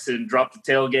trucks and drop the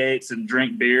tailgates and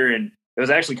drink beer, and it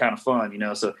was actually kind of fun,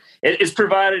 So it's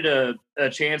provided a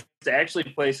chance to actually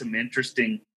play some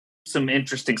interesting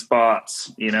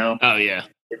spots, Oh yeah.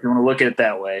 If you want to look at it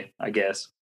that way, I guess.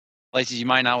 Places you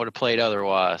might not would have played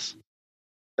otherwise.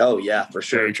 Oh yeah, for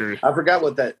sure. Very true. I forgot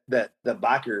what the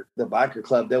biker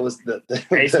club. There was the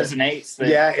Aces and Eights thing.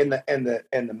 Yeah, and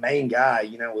the main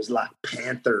guy, was like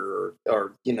Panther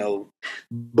or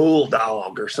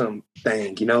Bulldog or something,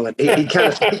 and he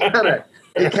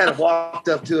kind of walked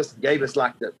up to us and gave us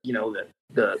like the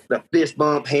fist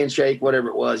bump, handshake, whatever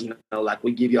it was, like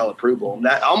we give y'all approval. And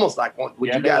that almost like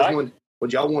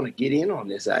would y'all want to get in on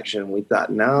this action? We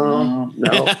thought, no,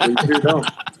 we sure don't.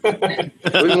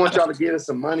 We want y'all to give us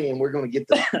some money, and we're going to get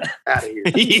them out of here.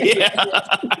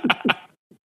 Yeah.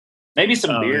 Maybe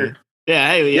some beer. Yeah,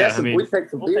 hey, yeah. We'll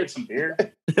take some beer.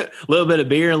 A little bit of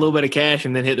beer, a little bit of cash,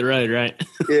 and then hit the road, right?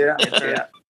 Yeah.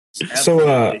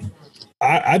 So,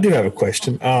 I do have a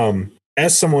question.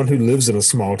 As someone who lives in a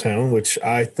small town, which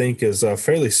I think is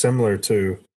fairly similar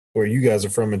to where you guys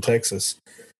are from in Texas,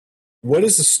 what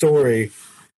is the story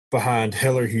behind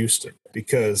Heller Houston?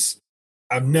 Because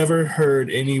I've never heard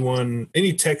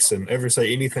any Texan ever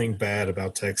say anything bad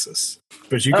about Texas.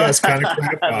 But you guys kind of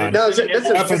crap on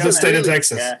half of the state of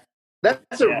Texas. Yeah.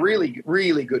 That's a really,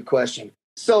 really good question.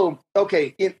 So,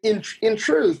 okay, in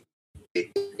truth,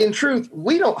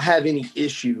 we don't have any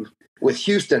issue with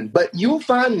Houston, but you'll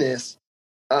find this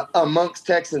amongst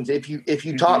Texans if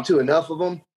you talk to enough of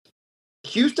them.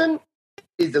 Houston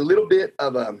is a little bit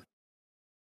of a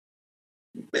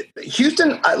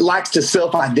Houston likes to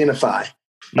self-identify.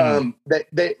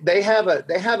 They have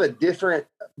a different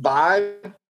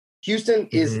vibe. Houston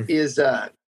is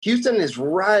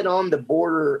right on the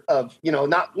border of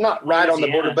not right on the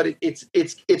border, but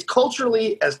it's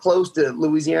culturally as close to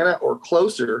Louisiana or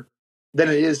closer than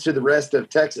it is to the rest of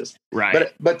Texas.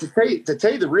 Right. But to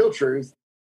tell you the real truth,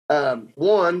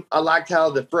 one, I liked how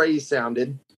the phrase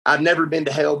sounded. I've never been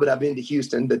to hell, but I've been to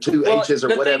Houston. The two H's or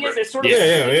the whatever. Thing is, it's sort of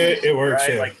it works.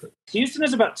 Right? Yeah. Like Houston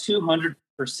is about 200%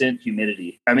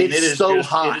 humidity. I mean, it's so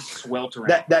hot. It is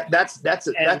sweltering.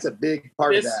 That's a big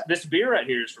part of that. This beer right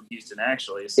here is from Houston,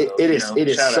 actually. So, it is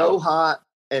so hot,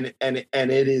 and it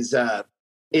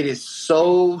is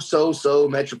so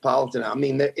metropolitan. I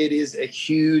mean, it is a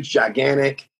huge,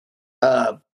 gigantic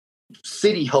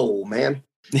city hole, man.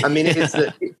 I mean, it's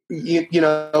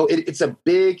it's a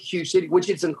big, huge city, which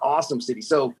it's an awesome city.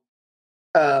 So,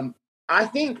 I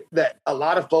think that a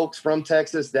lot of folks from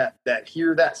Texas that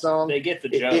hear that song, they get the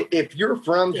joke. If you're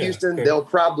from Houston, they'll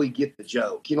probably get the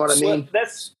joke. You know what I mean?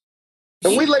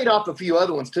 And we laid off a few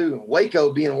other ones too.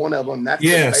 Waco being one of them. That's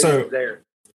there.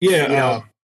 Yeah.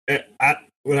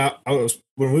 When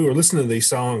we were listening to these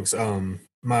songs,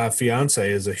 my fiance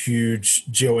is a huge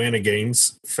Joanna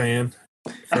Gaines fan.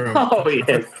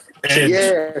 And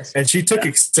she took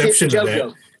exception to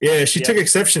that. Yeah, she took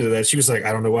exception to that. She was like,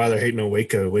 I don't know why they're hating on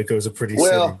Waco. Waco is a pretty city.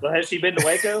 Well, has she been to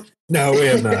Waco? No, we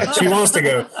have not. She wants to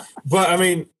go. But I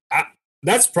mean,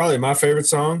 that's probably my favorite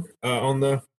song on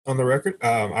the record.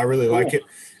 I really like it.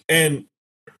 And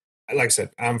like I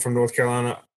said, I'm from North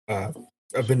Carolina.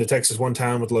 I've been to Texas one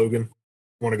time with Logan.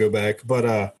 Want to go back.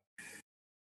 But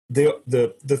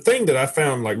the thing that I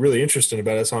found like really interesting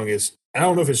about that song is, I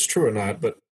don't know if it's true or not,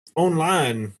 but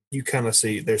online you kind of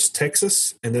see there's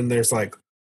Texas and then there's like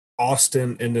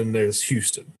Austin and then there's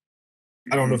Houston.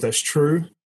 I don't know if that's true,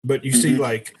 but you see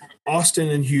like Austin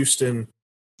and Houston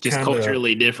just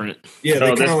culturally different. Yeah,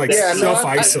 they kind of like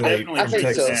self-isolate from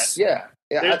Texas. So. Yeah.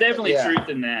 There's definitely truth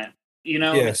in that.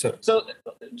 Yeah, so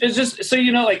it's just so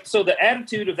like so the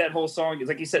attitude of that whole song is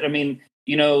like you said. I mean,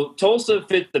 Tulsa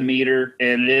fit the meter,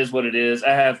 and it is what it is.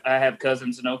 I have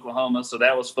cousins in Oklahoma, so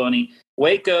that was funny.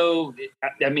 Waco,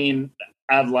 I mean,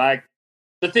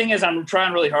 the thing is, I'm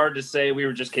trying really hard to say we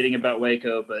were just kidding about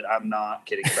Waco, but I'm not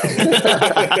kidding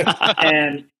about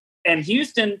Waco. and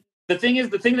Houston, the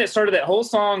thing that started that whole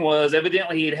song was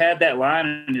evidently he'd had that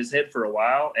line in his head for a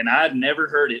while, and I'd never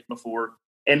heard it before.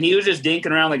 And he was just dinking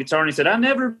around the guitar, and he said, "I've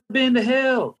never been to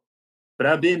hell, but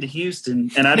I've been to Houston."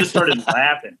 And I just started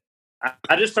laughing.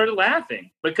 I just started laughing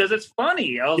because it's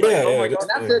funny. I was oh my God.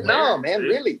 And I said, no, man,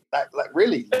 really? Like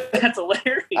really? That's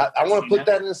hilarious. I want to put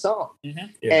that in a song. Mm-hmm.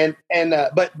 Yeah.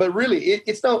 But really,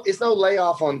 it's no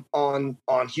layoff on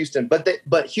Houston.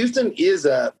 But Houston is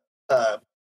a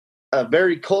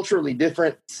very culturally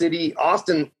different city.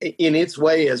 Austin, in its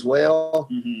way as well.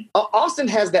 Mm-hmm. Austin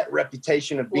has that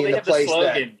reputation of being the place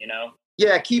slogan,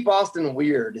 Yeah, keep Austin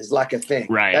weird is like a thing.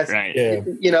 Right, right. Yeah.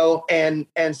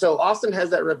 And so Austin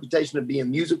has that reputation of being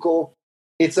musical.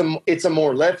 It's a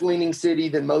more left-leaning city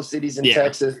than most cities in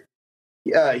Texas.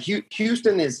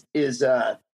 Houston is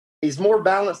more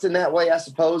balanced in that way, I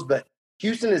suppose, but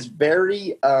Houston is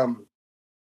very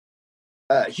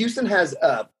Houston has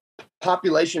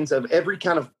populations of every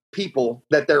kind of people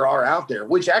that there are out there,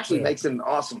 which actually makes it an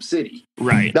awesome city.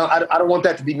 Right. Now, I don't want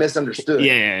that to be misunderstood.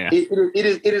 Yeah.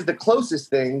 It is the closest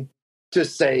thing to,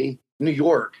 say, New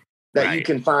York that you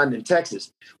can find in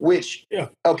Texas. Which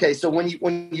okay, so when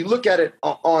you look at it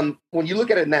when you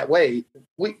look at it in that way,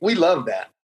 we love that.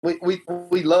 We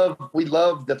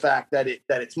love the fact that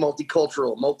it's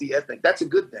multicultural, multi-ethnic. That's a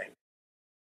good thing.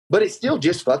 But it's still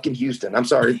just fucking Houston. I'm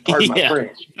sorry, pardon my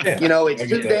French. Yeah. It's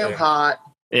too damn hot.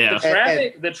 Yeah,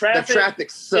 the traffic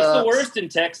sucks. It's the worst in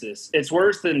Texas. It's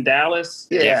worse than Dallas.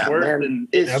 Yeah, it's worse than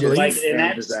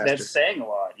that's saying a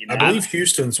lot. I believe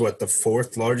Houston's the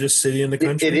fourth largest city in the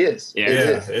country. It is.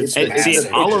 Yeah, it's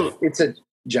a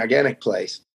gigantic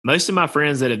place. Most of my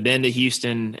friends that have been to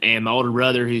Houston and my older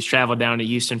brother who's traveled down to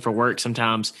Houston for work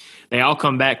sometimes, they all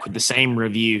come back with the same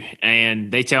review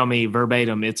and they tell me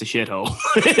verbatim it's a shithole.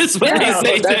 It's what they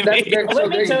say to me.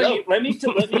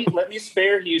 Let me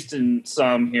spare Houston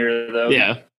some here though.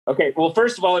 Yeah. Okay. Well,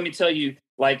 first of all, let me tell you,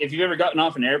 if you've ever gotten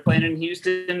off an airplane in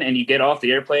Houston and you get off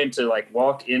the airplane to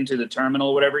walk into the terminal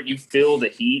or whatever, you feel the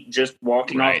heat just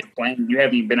walking off the plane. You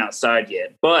haven't even been outside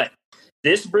yet. But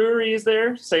this brewery is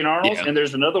there, St. Arnold's, and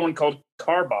there's another one called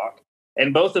Carbach,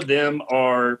 and both of them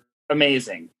are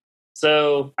amazing.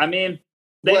 So, I mean,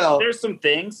 there's some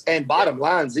things. And bottom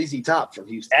line, ZZ Top from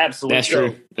Houston.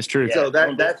 Absolutely, that's true. Yeah, so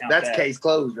that's case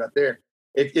closed right there.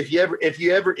 If you ever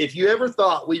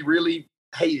thought we really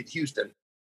hated Houston,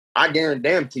 I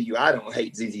guarantee you, I don't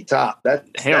hate ZZ Top. That's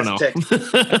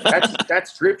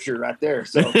scripture right there.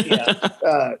 So.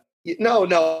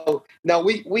 No.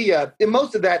 We and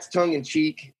most of that's tongue in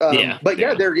cheek. But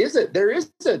there is a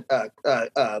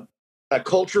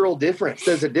cultural difference.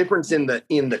 There's a difference in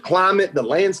the climate, the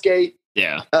landscape.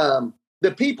 Yeah.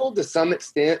 The people to some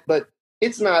extent, but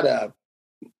it's not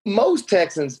most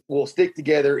Texans will stick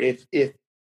together if it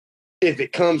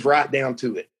comes right down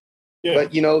to it. Yeah.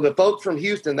 But the folks from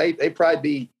Houston, they probably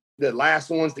be the last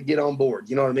ones to get on board.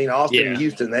 You know what I mean? Austin and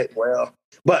Houston,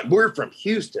 but we're from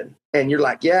Houston, and you're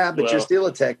like, but you're still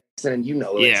a Texan, and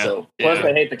it. So plus,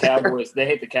 they hate the Cowboys. They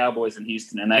hate the Cowboys in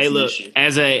Houston, and that's an issue.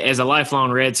 As a lifelong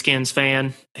Redskins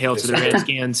fan, hail to the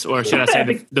Redskins, or should I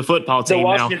say the football team?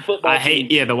 I hate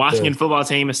the Washington football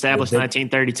team, established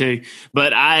 1932.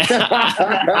 But I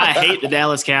hate the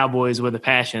Dallas Cowboys with a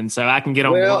passion, so I can get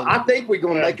on. Well, I think we're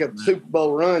going to make a Super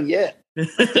Bowl run yet. Hey,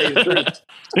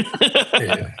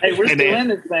 we're still in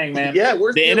this thing, man. Yeah,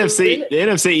 we're the NFC. The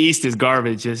NFC East is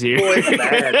garbage this year. Boy, it's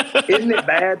bad. Isn't it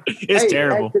bad? It's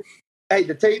terrible. Hey,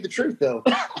 to tell you the truth, though,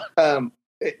 to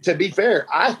be fair,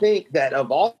 I think that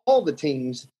of all the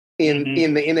teams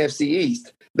in the NFC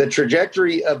East, the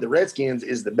trajectory of the Redskins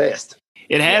is the best.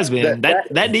 It has been.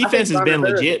 That defense has been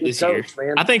legit this year.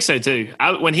 Man. I think so too.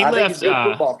 When he left.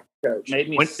 Coach. Made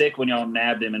me sick when y'all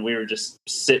nabbed him and we were just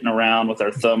sitting around with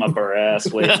our thumb up our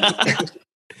ass waiting.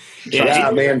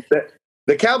 Man.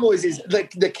 The Cowboys is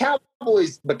the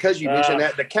Cowboys, because you mentioned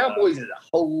that, the Cowboys is a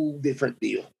whole different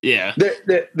deal. Yeah.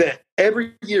 The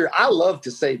every year, I love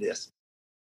to say this.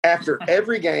 After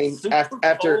every game,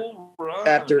 after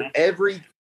every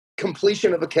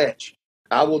completion of a catch,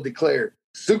 I will declare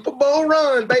Super Bowl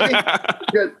run, baby.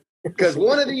 Because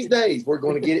one of these days we're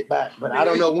going to get it back, but I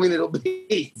don't know when it'll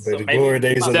be. The glory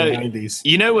days of the 90s.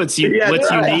 You know what's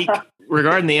unique?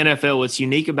 regarding the NFL, what's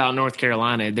unique about North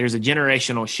Carolina, there's a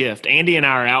generational shift. Andy and I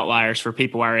are outliers for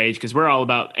people our age because we're all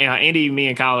about Andy, me,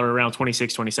 and Kyle are around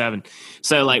 26, 27.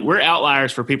 So, like, we're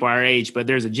outliers for people our age, but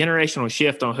there's a generational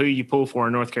shift on who you pull for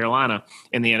in North Carolina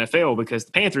in the NFL because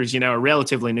the Panthers, are a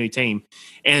relatively new team.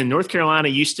 And North Carolina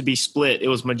used to be split. It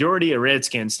was majority a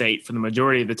Redskin state for the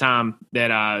majority of the time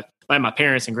that like my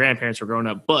parents and grandparents were growing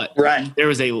up, but there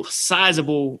was a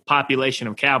sizable population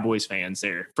of Cowboys fans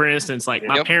there. For instance, like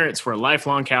my parents were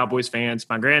lifelong Cowboys fans.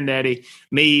 My granddaddy,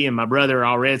 me, and my brother are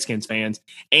all Redskins fans.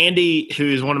 Andy, who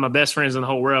is one of my best friends in the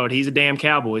whole world, he's a damn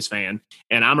Cowboys fan,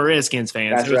 and I'm a Redskins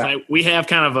fan. That's so it's like we have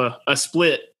kind of a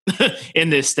split in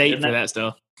this state for that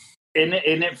stuff. Isn't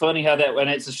it funny how that? And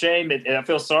it's a shame. And I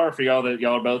feel sorry for y'all that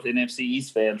y'all are both NFC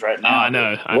East fans right now. I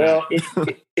know. Well,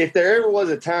 if there ever was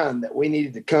a time that we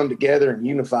needed to come together and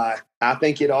unify, I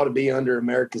think it ought to be under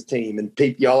America's team, and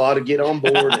people, y'all ought to get on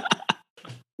board.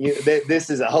 This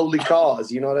is a holy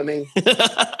cause. You know what I mean?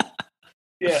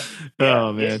 Yeah.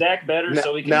 Oh man, is Dak better?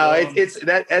 So we can. No,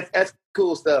 that's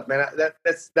cool stuff, man.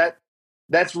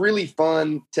 That's really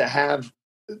fun to have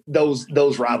those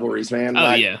rivalries, man.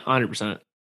 Oh yeah, 100%.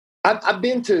 I've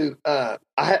been to. I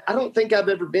don't think I've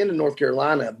ever been to North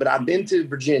Carolina, but I've been to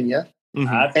Virginia.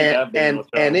 Mm-hmm. I think I've been to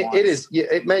and it is,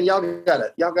 man. Y'all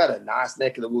got a nice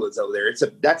neck of the woods over there.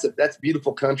 That's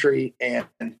beautiful country, and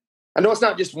I know it's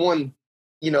not just one,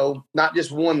 not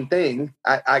just one thing.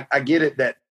 I get it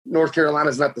that North Carolina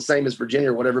is not the same as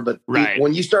Virginia or whatever, but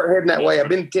when you start heading that way, I've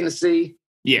been to Tennessee,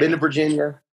 been to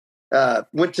Virginia,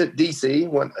 went to DC,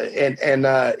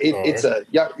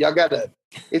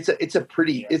 it's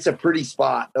a pretty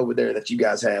spot over there that you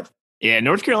guys have. Yeah,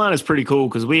 North Carolina is pretty cool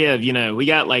because we have, we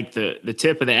got like the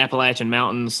tip of the Appalachian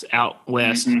Mountains out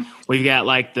west. Mm-hmm. We've got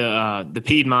like the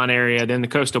Piedmont area, then the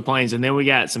coastal plains, and then we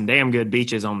got some damn good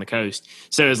beaches on the coast.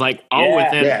 So it's like all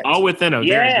within a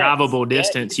very drivable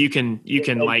distance. You can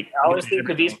like. I always think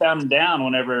of Eastbound and Down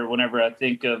whenever I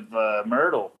think of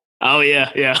Myrtle. Oh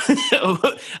yeah.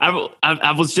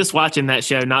 I was just watching that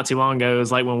show not too long ago. It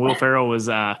was like when Will Ferrell was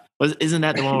isn't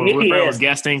that the one where Will Ferrell was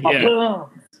guesting? Yeah.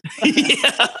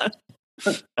 Yeah.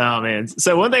 Oh man.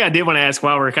 So one thing I did want to ask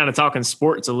while we're kind of talking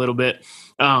sports a little bit,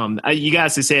 you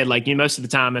guys have said like most of the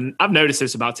time, and I've noticed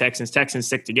this about Texans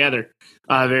stick together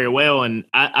very well. And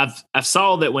I've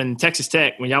saw that when Texas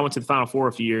Tech, when y'all went to the Final Four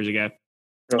a few years ago,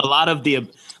 a lot of the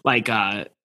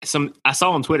I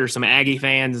saw on Twitter some Aggie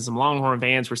fans and some Longhorn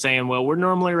fans were saying, well, we're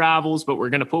normally rivals, but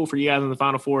we're going to pull for you guys in the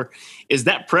Final Four. Is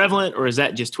that prevalent or is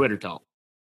that just Twitter talk?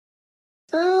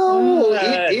 Oh,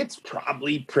 it's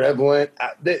probably prevalent.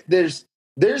 There's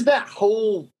that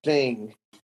whole thing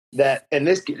that, and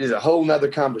this is a whole nother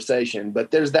conversation,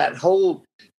 but there's that whole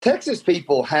Texas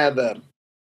people have a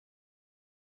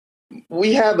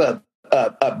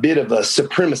bit of a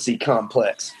supremacy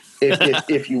complex,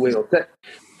 if you will.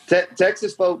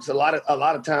 Texas folks a lot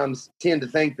of times tend to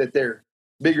think that they're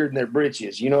bigger than their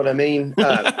britches. You know what I mean?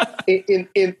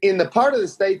 In the part of the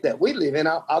state that we live in,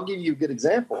 I'll give you a good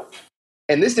example.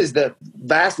 And this is the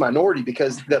vast minority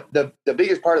because the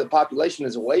biggest part of the population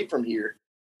is away from here.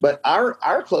 But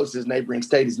our closest neighboring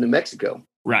state is New Mexico.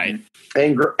 Right.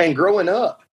 And growing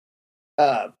up,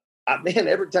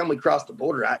 every time we crossed the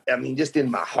border, I mean, just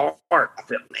in my heart, I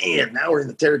felt, man, now we're in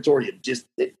the territory of just,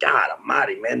 God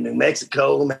almighty, man, New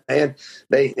Mexico, man,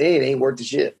 it ain't worth the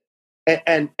shit.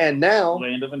 And now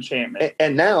land of enchantment.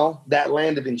 And now that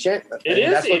land of enchantment. It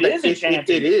is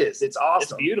enchanting. It is. It's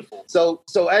awesome. It's beautiful.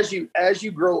 So as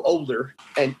you grow older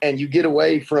and you get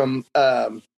away from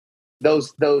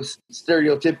those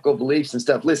stereotypical beliefs and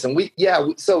stuff. Listen,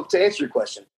 so to answer your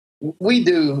question, we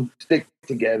do stick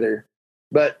together,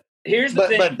 but here's the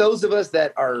thing. But those of us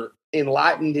that are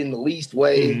enlightened in the least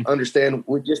way understand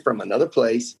we're just from another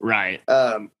place. Right.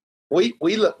 We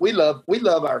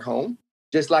love our home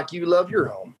just like you love your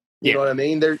home. You know what I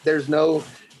mean? There's no,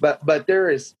 but there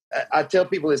is. I tell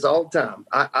people this all the time.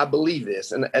 I believe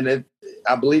this, and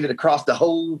I believe it across the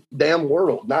whole damn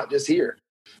world, not just here.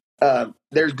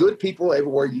 There's good people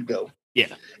everywhere you go.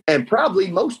 Yeah, and probably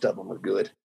most of them are good.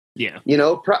 Yeah,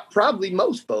 probably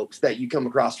most folks that you come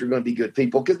across are going to be good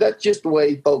people because that's just the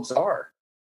way folks are.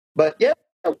 But yeah,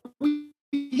 we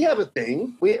have a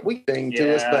thing. We thing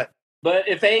to us, but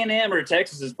if A&M or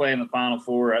Texas is playing the Final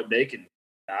Four, they can.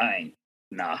 I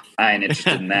ain't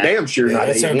interested in that. Damn sure not.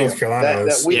 That's how North Carolina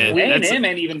is. A&M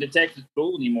ain't even the Texas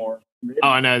school anymore.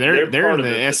 Oh no, they're in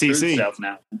the SEC South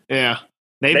now. Yeah.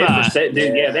 They've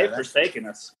forsaken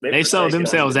us. They've sold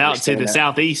themselves out to the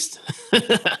Southeast.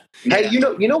 Hey, you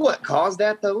know what caused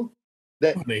that though?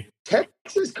 That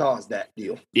Texas caused that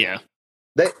deal. Yeah.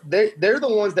 They're the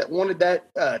ones that wanted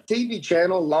that TV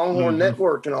channel, Longhorn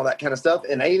Network, and all that kind of stuff.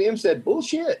 And A&M said,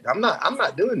 "Bullshit! I'm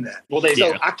not doing that." Well,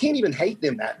 I can't even hate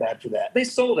them that bad for that. They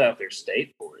sold out their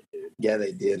state for it, dude. Yeah,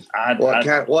 they did.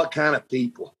 What kind of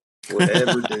people would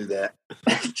ever do that?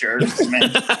 Jerks,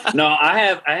 man. No,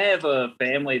 I have a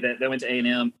family that went to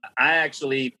A&M.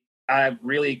 I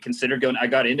really considered going. I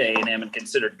got into A&M and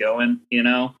considered going.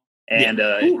 And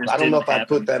I don't know if I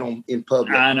put that on in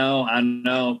public. I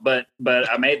know, but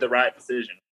I made the right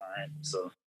decision. All right,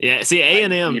 so yeah. See,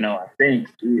 A&M. I think.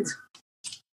 Geez.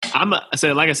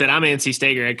 Like I said, I'm an NC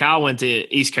State grad. Kyle went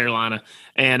to East Carolina,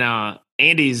 and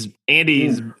Andy's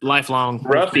lifelong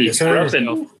Ruffin. So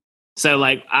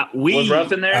was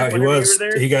Ruffin there? He was.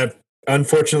 There? He got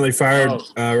unfortunately fired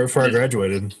right before I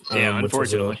graduated. Yeah,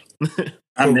 unfortunately.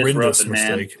 Horrendous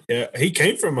mistake. Man. Yeah, he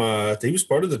came from. He was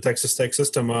part of the Texas Tech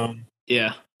system.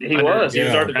 Yeah, he was. He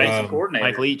was our defensive coordinator,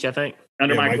 Mike Leach, I think.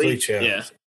 Under Mike Leach. Yeah.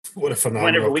 What a phenomenal.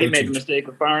 Whenever we made the mistake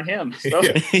of firing him, so.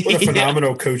 What a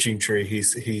phenomenal coaching tree.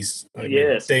 He's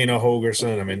Dana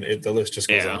Holgerson. I mean, the list just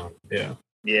goes on. Yeah.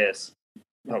 Yes.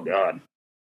 Oh God.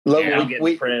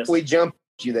 We jumped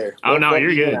you there. Oh no,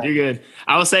 you're good. You're good.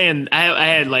 I was saying I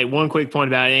had one quick point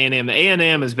about A&M. The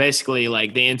A&M is basically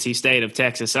like the NC State of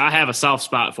Texas. So I have a soft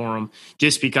spot for them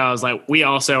just because we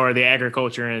also are the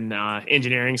agriculture and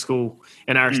engineering school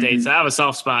in our state. So I have a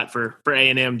soft spot for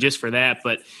A&M just for that.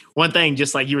 But one thing,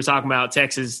 just like you were talking about,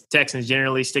 Texans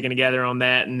generally sticking together on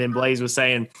that. And then Blaze was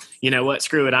saying, you know what,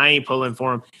 screw it, I ain't pulling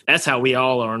for them. That's how we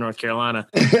all are in North Carolina.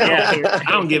 I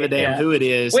don't give a damn who it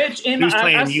is. Who's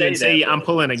playing UNC. I'm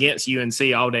pulling against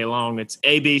UNC all day long. It's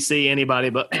ABC, anybody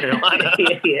but Carolina.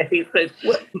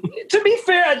 To be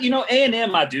fair,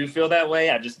 A&M, I do feel that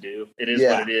way. I just do. It is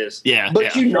what it is. Yeah.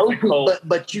 But I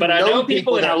know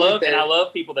people, and I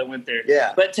love people that went there.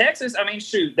 Yeah. But Texas, I mean,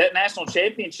 shoot, that national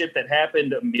championship that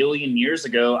happened a million years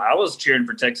ago, I was cheering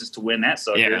for Texas to win that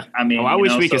sucker. Yeah. I mean, I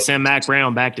wish we could send Mac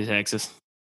Brown back to Texas.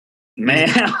 Man,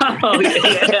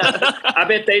 I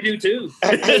bet they do too.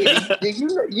 Hey,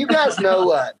 you guys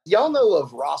know? Y'all know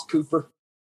of Ross Cooper?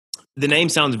 The name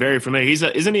sounds very familiar.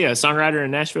 Isn't he a songwriter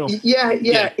in Nashville?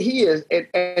 Yeah, he is.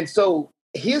 And so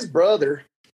his brother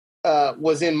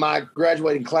was in my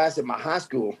graduating class at my high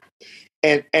school,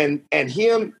 and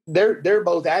him, they're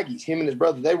both Aggies. Him and his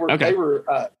brother, they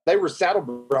were saddle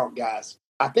bronc guys.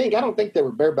 I don't think they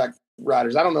were bareback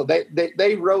riders. I don't know.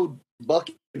 They rode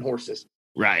bucking horses.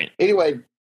 Right. Anyway,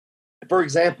 for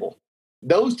example,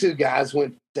 those two guys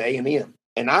went to A&M,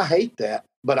 and I hate that,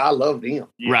 but I love them.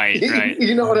 Right.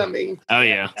 You know what I mean? Oh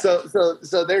yeah. So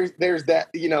there's that.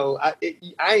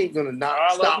 I ain't gonna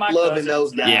stop loving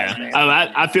those guys. Yeah. Man.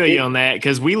 I feel you on that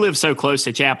because we live so close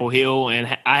to Chapel Hill,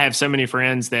 and I have so many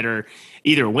friends that are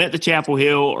either went to Chapel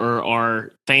Hill or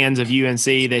are fans of UNC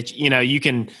that you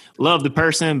can love the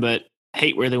person, but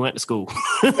hate where they went to school.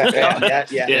 Yeah.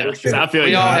 Sure. So I feel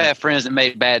we all have friends that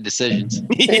made bad decisions.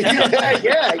 Yeah.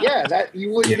 That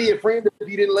you wouldn't be a friend if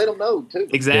you didn't let them know too.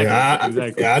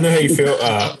 Exactly. Yeah, I know how you feel.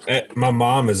 My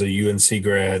mom is a UNC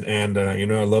grad, and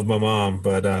I love my mom,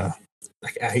 but I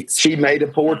hate. She made a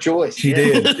poor choice. She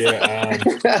did. Yeah.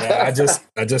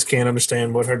 I just can't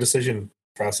understand what her decision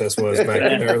process was back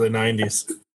in the early '90s.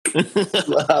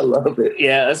 I love it.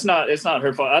 Yeah, it's not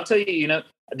her fault. I'll tell you,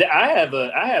 I have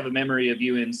a memory of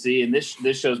UNC, and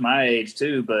this shows my age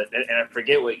too. But and I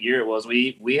forget what year it was.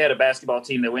 We had a basketball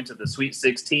team that went to the Sweet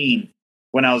 16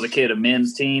 when I was a kid, a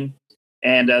men's team.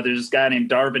 And there's this guy named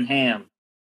Darvin Ham,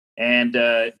 and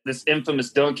this infamous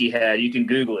dunk he had. You can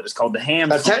Google it. It's called the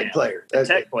Ham. A tech player.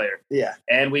 Yeah.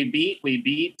 And we beat.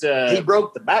 He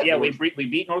broke the backboard. Yeah, we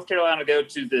beat North Carolina to go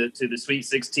to the Sweet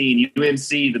 16. UNC,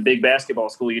 the big basketball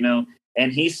school,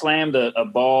 And he slammed a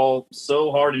ball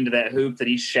so hard into that hoop that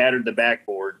he shattered the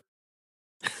backboard.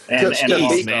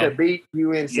 To beat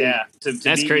UNC. Yeah,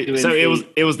 that's crazy. So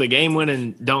it was the game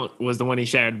winning dunk was the one he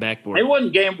shattered the backboard. It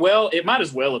wasn't game. Well, it might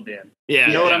as well have been. Yeah,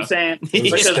 you know what I'm saying?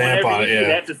 Because whenever you do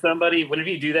that to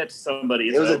somebody,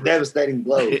 it was a devastating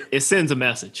blow. It sends a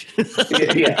message.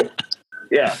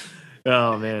 Yeah.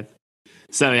 Oh man.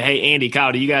 So, hey, Andy,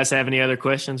 Kyle, do you guys have any other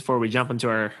questions before we jump into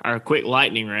our quick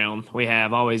lightning round we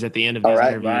have always at the end of these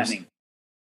interviews? Lightning.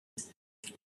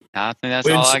 I think that's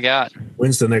all I got.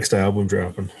 When's the next album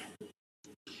dropping?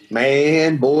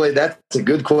 Man, boy, that's a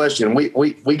good question. We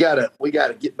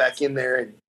gotta get back in there,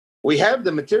 and we have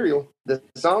the material. The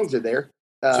songs are there.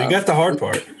 So you got the hard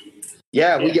part.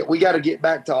 Yeah, we got to get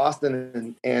back to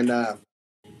Austin and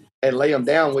lay them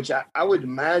down, which I would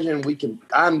imagine we can.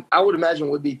 I would imagine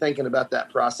we'd be thinking about that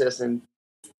process in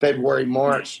February,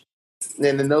 March,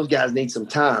 and then those guys need some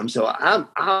time. So I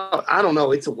don't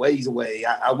know. It's a ways away.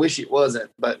 I wish it wasn't,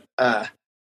 but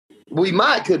We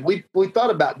could. We thought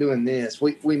about doing this.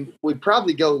 We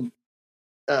probably go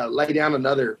lay down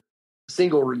another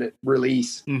single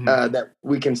release that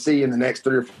we can see in the next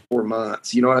 3 or 4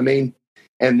 months. You know what I mean?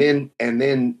 And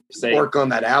then work on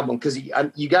that album, because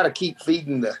you got to keep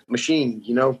feeding the machine.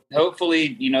 You know. Hopefully,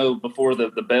 before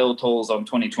the bell tolls on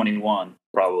 2021,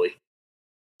 probably.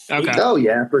 Okay. Oh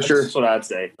yeah, for sure. That's what I'd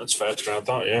say. That's faster than I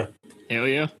thought. Yeah. Hell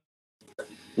yeah.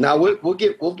 Now we'll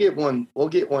get one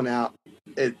out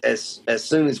as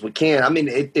soon as we can. I mean,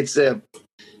 it's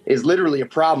literally a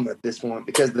problem at this point,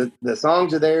 because the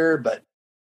songs are there, but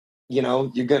you're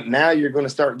going to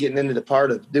start getting into the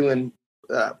part of doing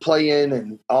playing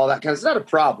and all that kind of. It's not a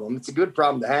problem. It's a good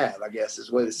problem to have, I guess, is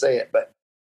the way to say it. But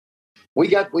we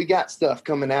got stuff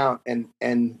coming out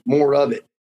and more of it.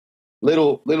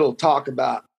 Little talk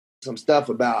about some stuff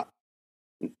about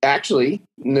actually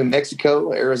New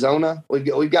Mexico, Arizona.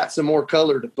 We've got some more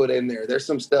color to put in there. There's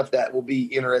some stuff that will be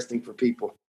interesting for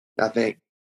people, I think.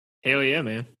 Hell yeah,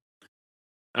 man.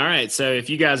 All right, so if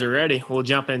you guys are ready, we'll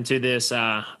jump into this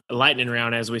lightning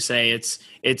round, as we say. It's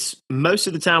most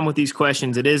of the time with these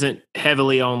questions, it isn't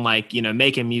heavily on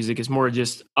making music. It's more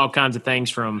just all kinds of things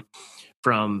from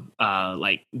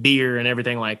like beer and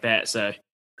everything like that. So if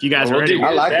you guys are ready,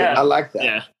 I like that.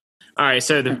 Yeah. All right,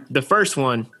 so the first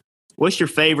one. What's your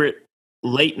favorite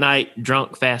late night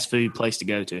drunk fast food place to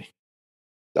go to?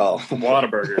 Oh,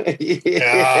 Whataburger.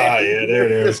 yeah, there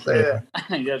it is. Yeah.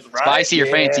 That's right. Spicy or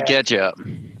fancy ketchup?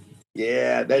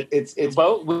 Yeah, it's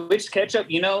both. Which ketchup?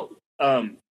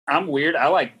 I'm weird. I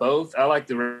like both. I like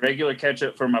the regular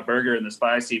ketchup for my burger and the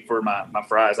spicy for my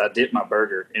fries. I dip my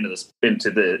burger into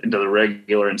the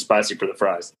regular and spicy for the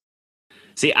fries.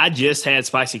 See, I just had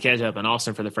spicy ketchup in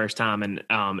Austin for the first time, and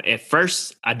at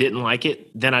first I didn't like it.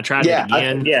 Then I tried it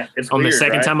again it's on weird, the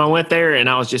second right? time I went there, and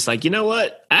I was just like, you know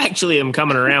what? I actually am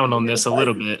coming around on this a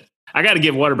little bit. I got to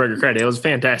give Whataburger credit. It was a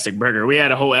fantastic burger. We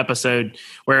had a whole episode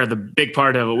where the big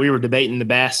part of it, we were debating the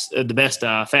best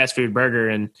fast food burger,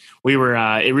 and we were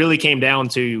it really came down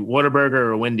to Whataburger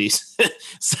or Wendy's.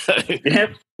 So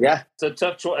yeah, it's a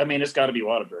tough choice. I mean, it's got to be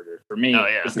Whataburger for me. Oh,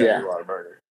 yeah. It's got to be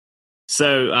Whataburger.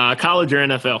 So college or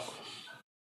NFL?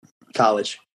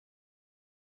 College.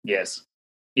 Yes.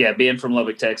 Yeah, being from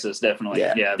Lubbock, Texas, definitely.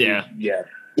 Yeah,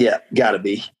 gotta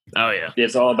be. Oh yeah,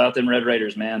 it's all about them Red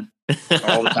Raiders, man.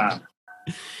 All the time.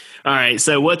 All right,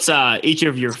 so what's each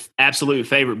of your absolute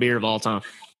favorite beer of all time?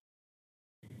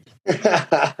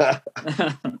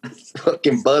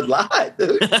 Fucking Bud Light,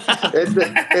 dude. It's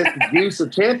the juice of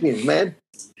champions, man.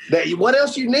 What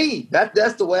else you need?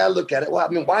 That's the way I look at it. Well, I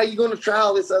mean, why are you going to try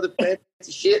all this other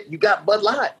fancy shit? You got Bud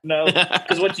Light. No,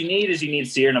 because what you need is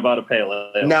Sierra Nevada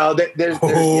Pale Ale. No, there's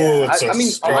it's a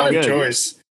strong good.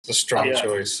 choice. It's a strong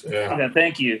choice. Yeah.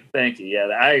 Thank you.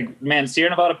 Yeah, Sierra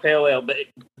Nevada Pale Ale. But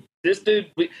this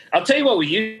dude, I'll tell you what we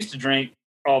used to drink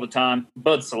all the time: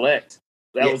 Bud Select.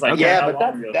 That was like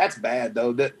but that's bad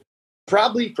though. That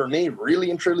probably for me,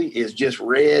 really and truly, is just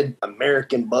red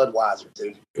American Budweiser,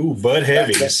 dude. Ooh, Bud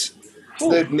Heavies.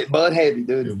 Bud Heavy,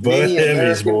 dude. Bud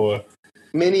Heavies, boy.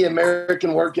 Many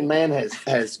American working man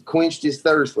has quenched his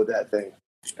thirst with that thing.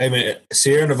 Hey man,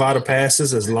 Sierra Nevada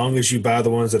passes as long as you buy the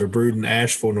ones that are brewed in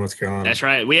Asheville, North Carolina. That's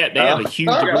right. They have a huge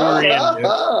brewery. They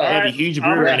have a huge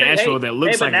brewery in Asheville that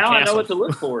looks like a castle. Now I know what to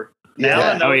look for. I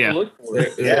know what to look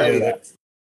for.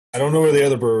 I don't know where the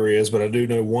other brewery is, but I do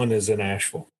know one is in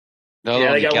Asheville.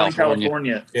 They got one in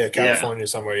California. Yeah, California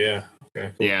somewhere. Yeah.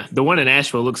 Okay, cool. Yeah, the one in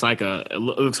Asheville looks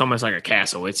almost like a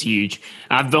castle. It's huge.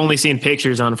 I've only seen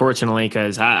pictures, unfortunately,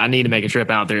 because I need to make a trip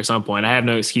out there at some point. I have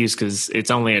no excuse because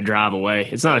it's only a drive away.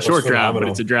 It's not a short drive, but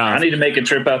it's a drive. I need to make a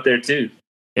trip out there too.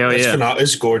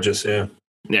 It's gorgeous. Yeah.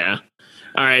 Yeah.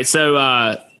 All right.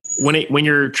 So when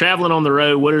you're traveling on the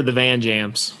road, what are the van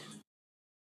jams?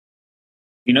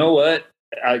 You know what?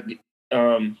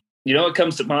 What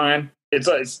comes to mind?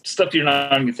 It's stuff you're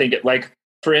not going to think it. Like,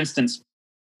 for instance,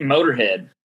 Motorhead.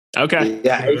 Okay.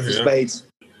 Yeah, Ace of Spades.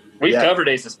 We've covered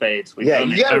Ace of Spades. You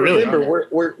got to remember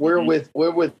we're with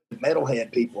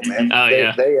Metalhead people, man. Oh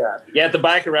they at the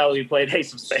biker rally we played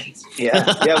Ace of Spades.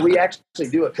 Yeah, we actually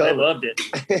do a cover. I loved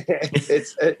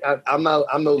it. I'm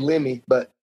no Lemmy, but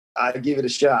I give it a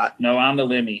shot. No, I'm the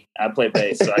Lemmy. I play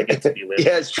bass, so I get to be Lemmy.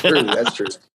 Yeah, it's true. That's true.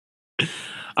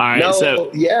 All right.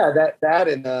 That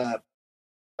and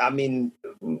I mean,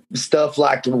 stuff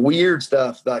like weird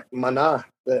stuff like Maná,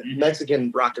 the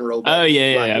Mexican rock and roll band. Oh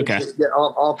yeah, okay.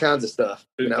 All kinds of stuff.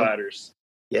 Foo Fighters.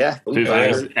 Yeah, Foo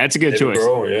Fighters. That's a good choice.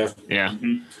 Yeah.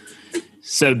 Mm-hmm.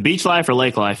 So, beach life or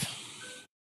lake life?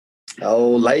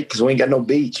 Oh, lake, because we ain't got no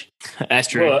beach. That's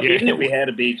true. Well, even if we had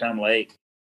a beach, I'm lake.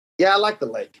 Yeah, I like the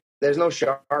lake. There's no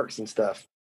sharks and stuff.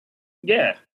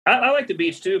 Yeah, I like the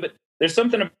beach too, but there's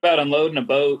something about unloading a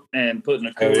boat and putting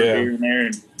a cooler beer in there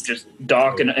and just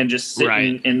docking and just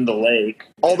sitting in the lake.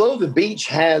 Although the beach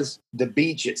has the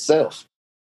beach itself,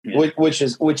 which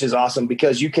is awesome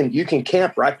because you can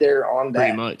camp right there on that.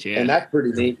 Pretty much, yeah. And that's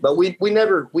pretty neat. But we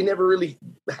never really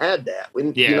had that.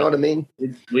 You know what I mean?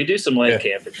 We do some lake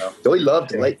camping though. We love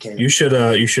to lake camp. You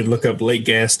should look up Lake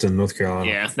Gaston, North Carolina.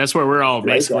 Yeah, that's where we're all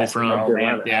basically Gaston, from. oh,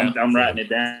 man. Yeah. I'm writing it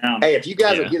down. Hey, if you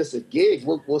guys will get us a gig,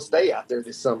 we'll stay out there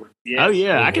this summer. Yeah. Oh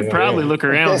yeah, I could probably look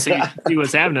around and see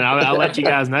what's happening. I'll let you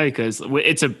guys know because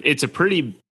it's a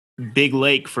pretty big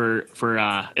lake for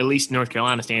at least North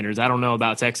Carolina standards. I don't know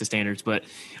about Texas standards, but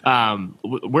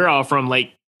we're all from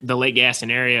the Lake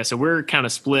Gaston area, so we're kind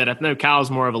of split. I know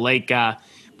Kyle's more of a lake guy,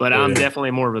 but I'm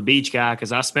definitely more of a beach guy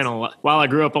because I spent while I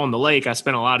grew up on the lake, I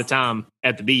spent a lot of time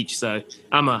at the beach. So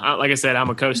like I said,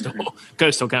 I'm a coastal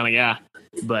kind of guy.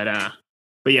 But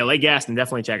yeah, Lake Gaston,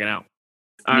 definitely check it out.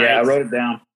 All right. I wrote it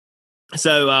down.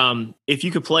 So if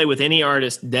you could play with any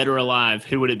artist, dead or alive,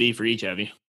 who would it be for each of you?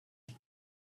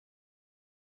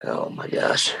 Oh my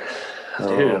gosh!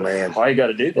 Dude, man! Why you got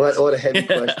to do this? What a heavy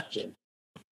question!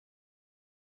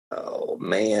 Oh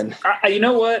man! You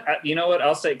know what?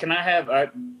 I'll say. Can I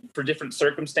have for different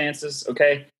circumstances?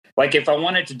 Okay, like if I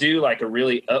wanted to do like a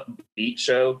really upbeat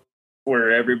show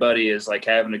where everybody is like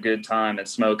having a good time and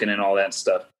smoking and all that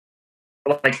stuff,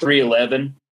 like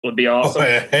 311 would be awesome.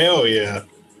 Oh, hell yeah!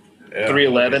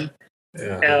 311.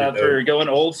 Yeah, for going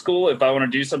old school, if I want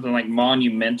to do something like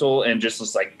monumental and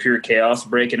just like pure chaos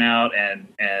breaking out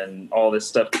and all this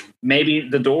stuff, maybe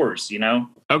The Doors,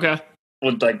 Okay.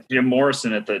 With like Jim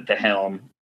Morrison at the helm.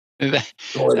 That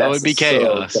would be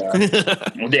chaos.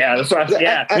 Yeah, that's what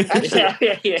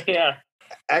yeah.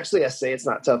 Actually, I say it's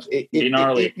not tough.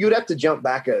 You'd have to jump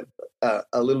back a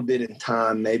little bit in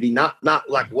time, maybe not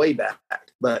like way back,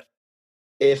 but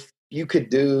if you could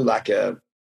do like a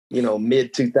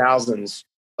mid 2000s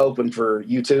open for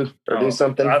U2 or do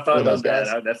something. I thought about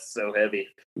that. That's so heavy.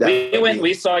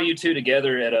 We saw U2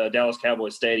 together at Dallas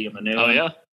Cowboys Stadium. The new one. Yeah.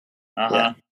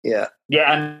 Uh-huh. Yeah. Yeah,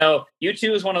 I know.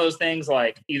 U2 is one of those things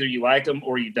like either you like them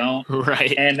or you don't.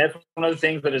 Right. And that's one of the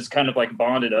things that has kind of like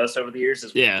bonded us over the years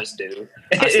is we just do.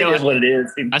 It is what it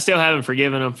is. I still haven't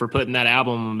forgiven them for putting that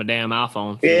album on my damn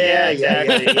iPhone. Yeah,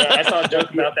 exactly. Yeah, I saw a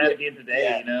joke about that again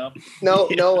today,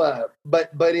 No,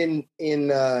 but in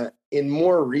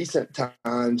more recent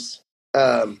times,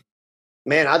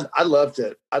 man, I'd love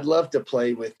to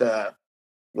play with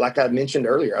like I mentioned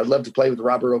earlier, I'd love to play with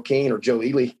Robert O'Keen or Joe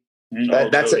Ely.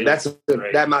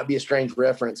 That might be a strange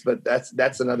reference, but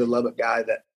that's another Lubbock guy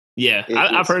that. Yeah,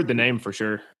 I've heard the name for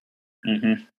sure.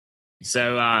 Mm-hmm.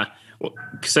 So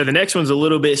the next one's a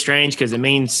little bit strange because it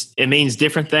means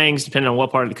different things depending on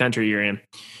what part of the country you're in.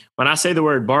 When I say the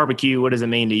word barbecue, what does it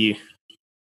mean to you?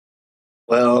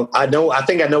 Well, I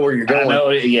think I know where you're going.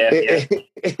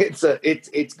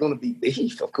 It's going to be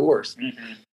beef, of course.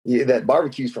 Mm-hmm. Yeah, that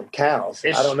barbecue's from cows.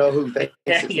 I don't know who thinks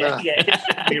it's not.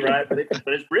 You're right, but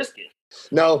it's brisket.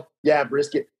 No,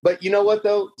 brisket. But you know what,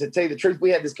 though? To tell you the truth,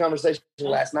 we had this conversation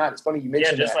last night. It's funny you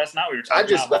mentioned that. Just last night we were talking I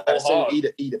just about whole hog.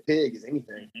 Eat a pig as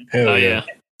anything. Mm-hmm. Hell yeah.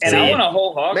 And I want a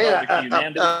whole hog barbecue,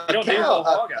 man. We don't do whole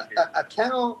hog out here. A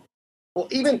cow. Well,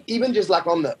 even just like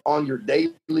on your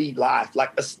daily life,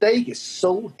 like a steak is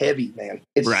so heavy, man.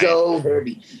 It's so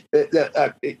heavy.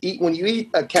 When you eat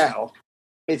a cow,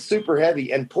 it's super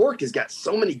heavy, and pork has got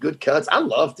so many good cuts. I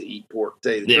love to eat pork, to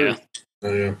tell you the truth.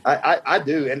 Oh, yeah. I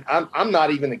do, and I'm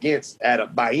not even against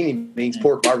by any means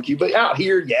pork barbecue, but out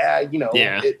here,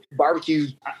 barbecue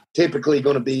typically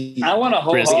going to be. I want a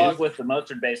whole hog with the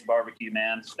mustard-based barbecue,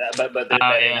 man.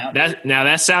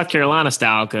 That's South Carolina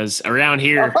style because around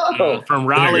here, from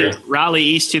Raleigh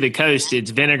east to the coast,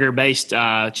 it's vinegar-based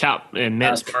chopped and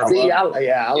minced barbecue. See, I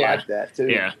like that too.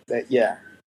 Yeah.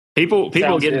 People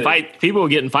get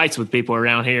in fights with people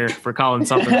around here for calling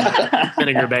something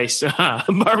vinegar based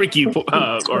barbecue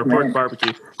or pork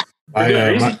barbecue.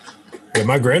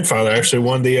 My grandfather actually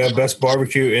won the best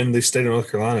barbecue in the state of North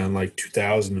Carolina in like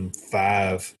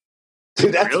 2005.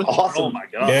 Dude, that's awesome! Oh my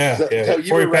god! Yeah, so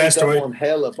before he passed away, on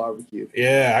hella barbecue.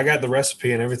 Yeah, I got the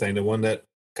recipe and everything to win that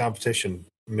competition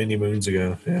many moons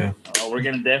ago. Yeah. Oh, we're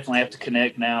gonna definitely have to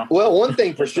connect now. Well, one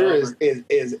thing for sure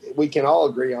is we can all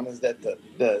agree on is that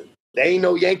the there ain't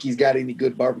no Yankees got any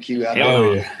good barbecue out there.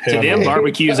 Oh yeah. To them,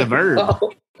 barbecue is a verb.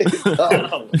 To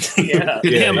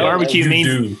them, barbecue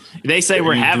means they say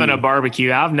we're having a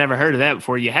barbecue. I've never heard of that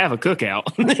before. You have a cookout.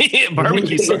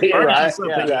 Barbecue something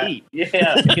to eat.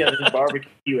 Yeah, there's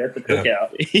barbecue at the cookout.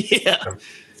 Yeah.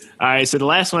 All right, so the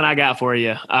last one I got for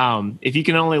you. If you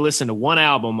can only listen to one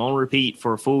album on repeat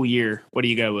for a full year, what do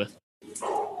you go with?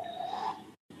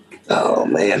 Oh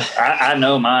man, I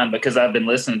know mine because I've been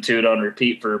listening to it on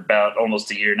repeat for about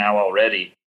almost a year now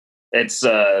already. It's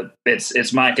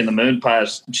Mike and the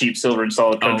Moonpies, Cheap Silver and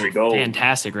Solid Country Gold.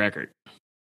 Fantastic record.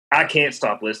 I can't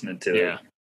stop listening to it.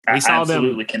 I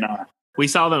absolutely cannot. We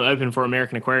saw them open for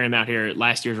American Aquarium out here at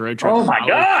last year's road trip. Oh my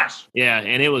gosh! Yeah,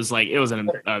 and it was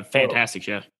a fantastic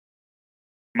show.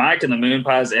 Mike and the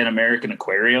Moonpies and American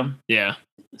Aquarium. Yeah,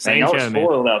 same show,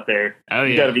 spoiled out there. Oh,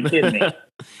 you got to be kidding me.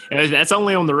 That's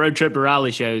only on the road trip to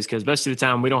Raleigh shows because most of the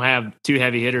time we don't have two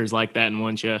heavy hitters like that in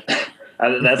one show.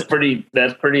 That's pretty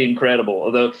incredible.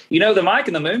 Although, the Mike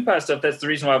and the Moonpie stuff, that's the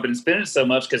reason why I've been spinning so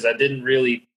much because I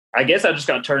guess I just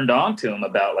got turned on to them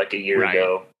about like a year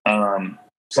ago.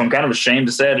 So I'm kind of ashamed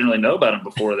to say I didn't really know about them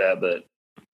before that, but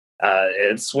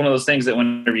it's one of those things that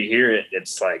whenever you hear it,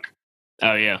 it's like,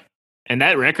 oh yeah. And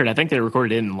that record, I think they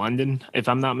recorded it in London, if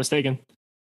I'm not mistaken.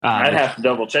 I'd have to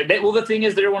double check. Well, the thing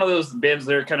is, they're one of those bands.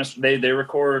 They're kind of they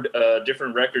record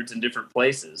different records in different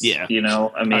places. Yeah,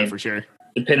 I mean, for sure.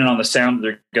 Depending on the sound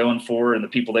they're going for and the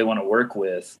people they want to work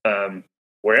with,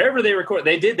 wherever they record,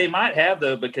 they might have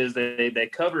though because they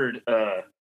covered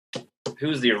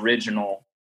who's the original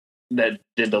that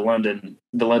did the London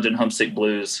Homesick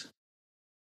Blues.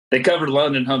 They covered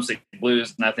London Homesick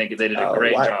Blues, and I think they did a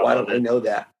great job. Why don't we know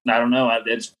that? I don't know.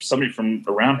 It's somebody from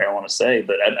around here, I want to say,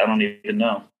 but I don't even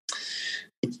know.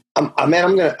 I'm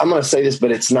gonna say this,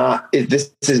 but it's not.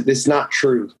 It's not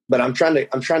true. But I'm trying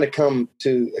to come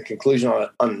to a conclusion on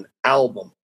an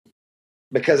album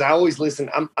because I always listen.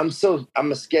 I'm a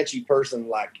sketchy person.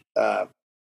 Like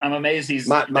I'm amazed he's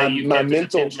my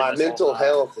mental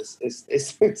health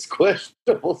is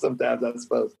questionable sometimes. I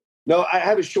suppose. No, I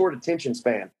have a short attention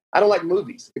span. I don't like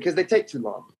movies because they take too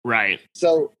long. Right.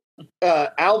 So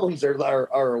albums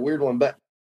are a weird one, but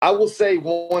I will say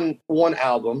one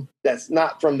album that's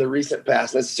not from the recent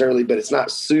past necessarily, but it's not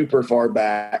super far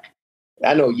back.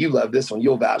 I know you love this one.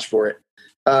 You'll vouch for it.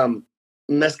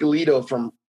 Mescalito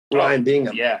from Ryan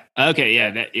Bingham. Yeah. Okay.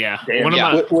 Yeah. Damn,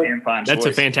 that's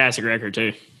a fantastic record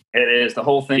too. It is the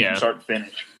whole thing from start to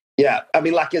finish. Yeah. I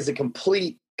mean, like as a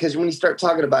complete. Because when you start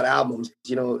talking about albums,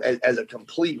 as a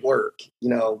complete work,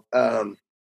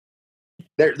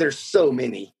 there's so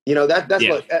many. That's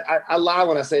what I lie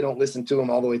when I say don't listen to them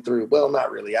all the way through. Well,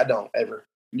 not really. I don't ever.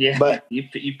 Yeah, but you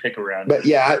pick around. But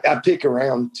yeah, I pick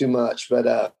around too much. But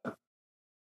a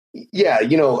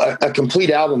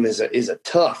complete album is a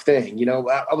tough thing.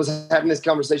 I was having this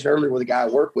conversation earlier with a guy I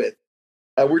work with.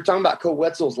 We were talking about Cole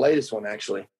Wetzel's latest one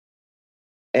actually,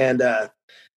 and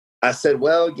I said,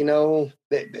 well,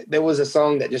 there was a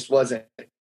song that just wasn't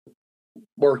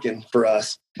working for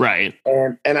us. Right.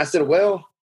 And I said, well,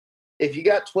 if you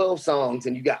got 12 songs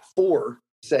and you got 4,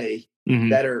 say,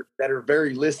 that are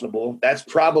very listenable, that's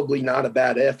probably not a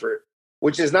bad effort,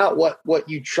 which is not what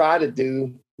you try to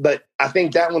do. But I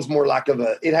think that one's more like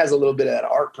it has a little bit of that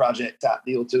art project type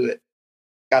deal to it.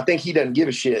 I think he doesn't give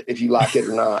a shit if you like it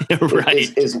or not.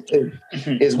 Right.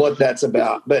 Is what that's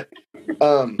about. But,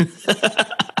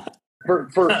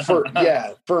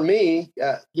 for me,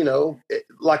 you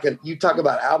talk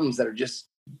about albums that are just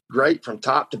great from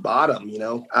top to bottom,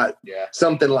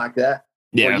 something like that.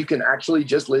 Yeah. Where you can actually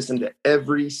just listen to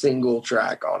every single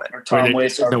track on it. Or Tom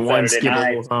Waits on Saturday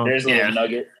Night. There's a little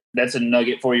nugget. That's a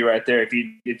nugget for you right there. If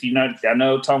you know, I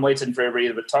know Tom Waits isn't for everybody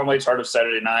either, but Tom Waits' Heart of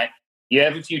Saturday Night. You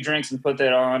have a few drinks and put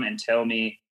that on and tell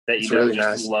me that you really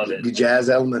just love it. The jazz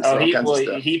elements.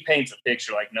 He paints a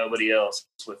picture like nobody else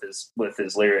with his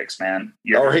lyrics, man.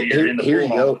 Here you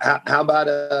go. How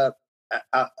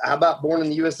about Born in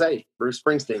the USA, Bruce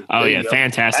Springsteen? Oh yeah,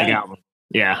 fantastic album.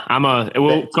 Yeah,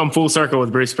 we'll come full circle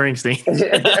with Bruce Springsteen.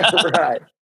 Right.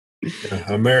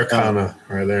 Americana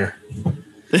right there.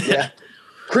 Yeah.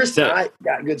 Chris Knight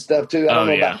got good stuff too. I don't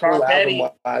know about full album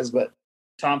wise, but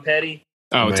Tom Petty.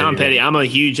 Oh, maybe. Tom Petty. I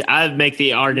make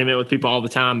the argument with people all the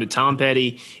time that Tom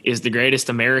Petty is the greatest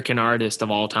American artist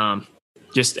of all time,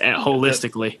 just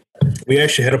holistically. We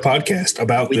actually had a podcast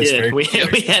about this. We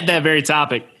had that very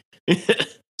topic.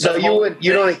 So you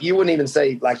wouldn't even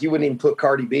say, like, you wouldn't even put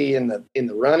Cardi B in the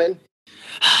running?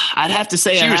 I'd have to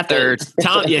say she was third.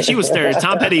 She was third.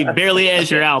 Tom Petty barely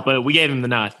edged her out, but we gave him the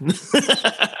nod.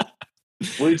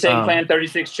 Wu-Tang Clan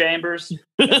 36 Chambers.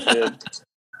 That's good.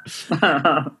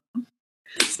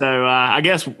 So I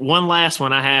guess one last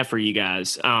one I have for you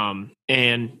guys,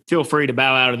 and feel free to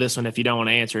bow out of this one if you don't want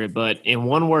to answer it, but in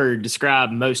one word,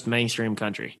 describe most mainstream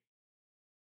country.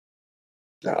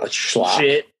 Oh, schlock.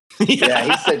 Shit. Yeah,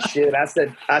 he said shit. I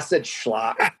said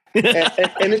schlock.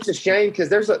 And it's a shame because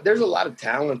there's a lot of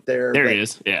talent there. There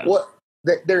is, yeah.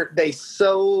 They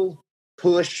so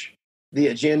push the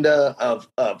agenda of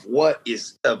what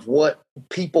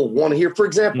people want to hear. For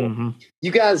example,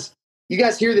 you guys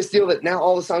hear this deal that now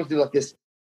all the songs do like this.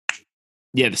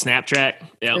 Yeah, the snap track.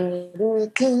 Yeah.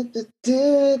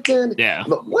 Yeah.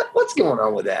 But what's going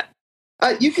on with that?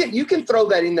 You can throw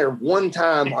that in there one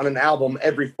time on an album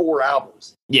every 4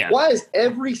 albums. Yeah. Why is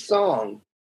every song?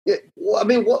 I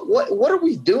mean, what are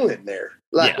we doing there?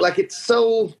 Like it's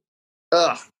so.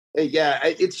 Yeah,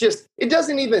 it's just it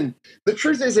doesn't even. The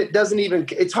truth is, it doesn't even.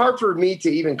 It's hard for me to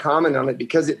even comment on it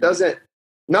because it doesn't.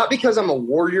 Not because I'm a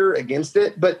warrior against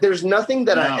it, but there's nothing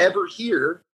that I ever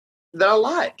hear that I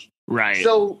like. Right.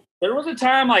 So there was a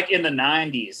time like in the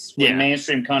 90s when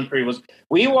mainstream country was.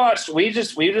 We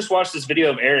just watched this video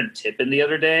of Aaron Tippin the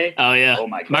other day. Oh yeah. Oh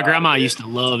my God. My grandma used to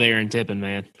love Aaron Tippin,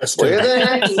 man. His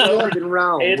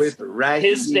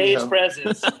stage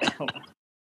presence.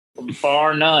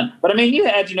 Bar none. But I mean, you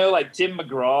had, like Tim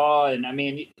McGraw and I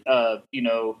mean, Garth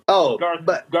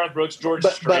Brooks, George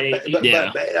Strait.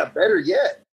 Better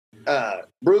yet,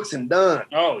 Brooks and Dunn.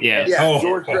 Oh yeah.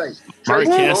 George Strait. Mark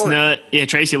Chestnut. Yeah,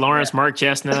 Tracy Lawrence, Mark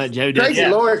Chestnut, Joe Dixon.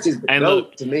 Tracy Lawrence is the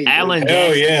GOAT to me. Alan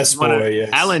Jackson.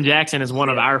 Alan Jackson is one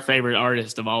of our favorite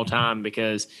artists of all time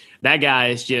because that guy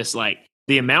is just like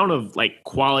the amount of like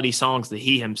quality songs that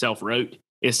he himself wrote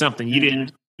is something you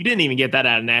didn't even get that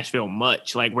out of Nashville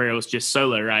much, like where it was just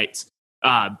solo rights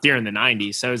during the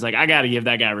 90s. So it's like I got to give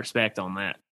that guy respect on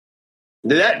that.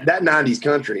 That 90s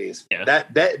country is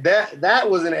that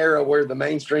was an era where the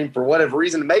mainstream, for whatever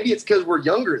reason, maybe it's because we're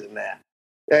younger than that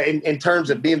in terms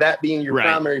of being your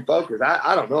primary focus.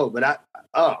 I don't know, but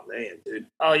oh man, dude.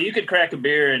 Oh, you could crack a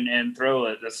beer and throw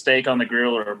a steak on the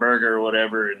grill or a burger or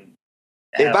whatever. And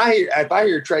if I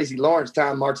hear Tracy Lawrence,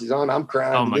 Time Marches On, I'm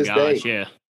crying. Oh my this gosh, day. yeah.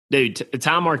 Dude,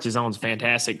 Time Marches On is a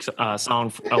fantastic song.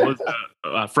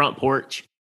 Front Porch.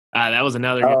 That was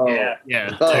another.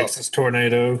 Texas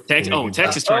Tornado.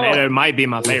 Texas Tornado might be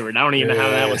my favorite. I don't even know how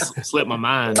that was slipped my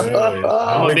mind.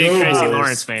 I'm a big Tracy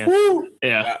Lawrence fan. Woo.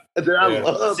 Yeah. I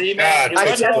love. See, man,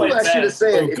 that's what I should have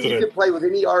said. So if good. you could play with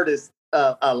any artist,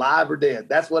 alive or dead,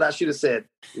 that's what I should have said.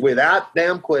 Without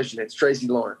damn question, it's Tracy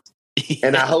Lawrence.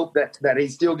 And I hope that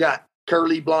he's still got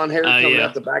curly blonde hair coming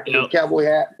out the back of his cowboy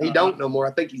hat. He don't no more.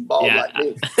 I think he's bald like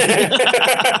me.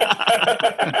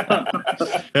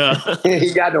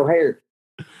 He got no hair.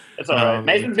 That's all right.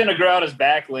 Mason's going to grow out his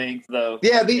back length, though.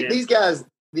 Yeah, these guys,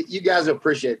 you guys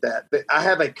appreciate that. But I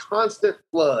have a constant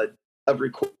flood of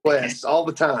requests all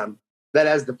the time that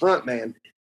as the front man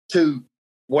to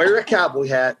wear a cowboy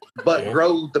hat but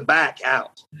grow the back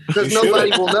out. Because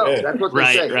nobody will know. That's what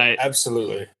they say. Right.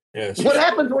 Absolutely. Yes. What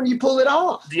happens when you pull it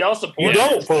off? Do y'all support You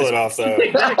don't pull it off, though.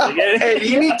 At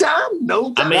any time?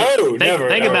 No time. Never.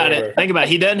 Think about it. Think about it.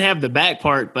 He doesn't have the back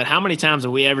part, but how many times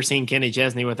have we ever seen Kenny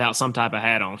Chesney without some type of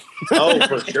hat on? Oh,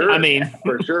 for sure. I mean,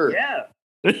 for sure. Yeah.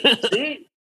 See,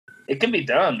 it can be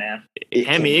done, man. It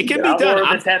can be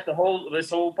done. This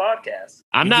whole podcast.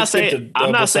 I'm not saying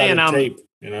I'm. Tape,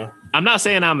 I'm not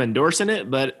saying I'm endorsing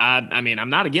it, but I mean, I'm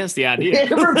not against the idea.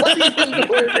 Everybody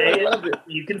loves it.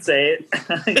 You can say it.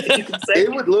 You can say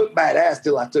it would look badass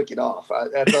till I took it off.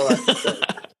 That's all I can say.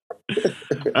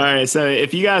 All right, so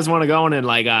if you guys want to go on and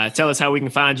tell us how we can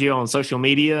find you on social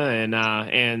media and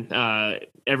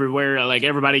everywhere, like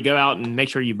everybody go out and make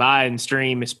sure you buy and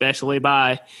stream, especially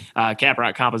buy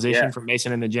Caprock Composition from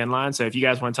Mason and the Gen Line. So if you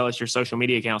guys want to tell us your social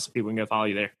media accounts so people can go follow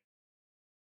you there.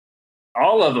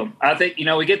 All of them. I think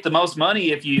we get the most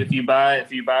money if you buy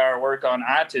our work on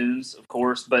iTunes, of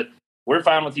course, but we're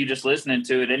fine with you just listening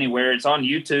to it anywhere. It's on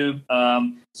YouTube,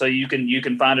 so you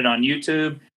can find it on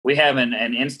YouTube. We have an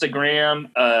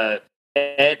Instagram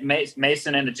at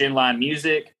Mason and the Gen Line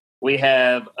Music. We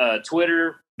have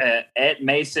Twitter at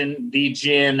Mason the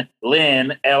Gen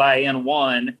Lin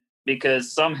LIN1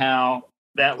 because somehow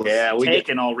that was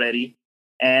taken already.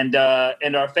 And our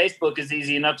Facebook is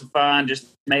easy enough to find, just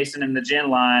Mason and the Gen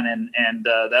Line, and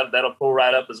that'll pull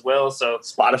right up as well. So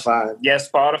Spotify,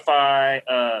 Spotify.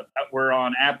 We're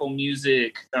on Apple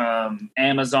Music,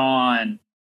 Amazon,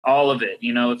 all of it.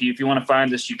 If you want to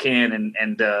find us, you can,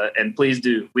 and please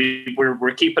do.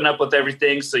 We're keeping up with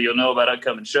everything, so you'll know about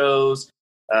upcoming shows.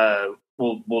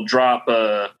 We'll drop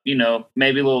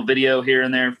maybe a little video here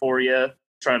and there for you,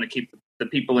 trying to keep the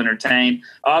people entertained.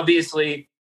 Obviously,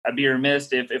 I'd be remiss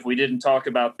if we didn't talk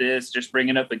about this. Just bring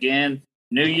it up again.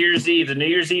 New Year's Eve, the New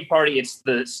Year's Eve party. It's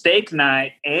the steak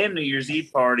night and New Year's Eve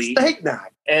party. Steak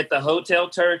night at the Hotel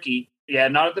Turkey. Yeah,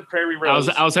 not at the Prairie Rose.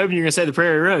 I was hoping you were going to say the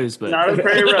Prairie Rose, but not at the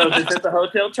Prairie Rose. It's at the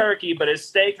Hotel Turkey, but it's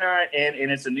steak night and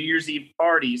it's a New Year's Eve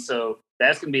party. So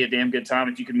that's going to be a damn good time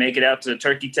if you can make it out to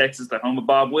Turkey, Texas, the home of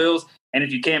Bob Wills. And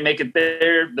if you can't make it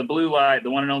there, the Blue Light,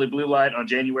 the one and only Blue Light on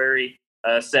January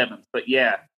 7th. But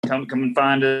yeah, come and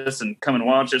find us and come and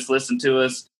watch us, listen to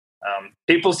us.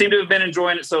 People seem to have been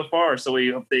enjoying it so far, so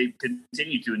we hope they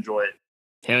continue to enjoy it.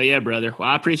 Hell yeah, brother. Well,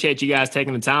 I appreciate you guys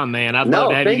taking the time, man. I'd love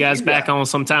to have you guys back on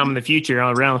sometime in the future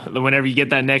around whenever you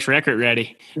get that next record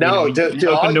ready. No, you know, to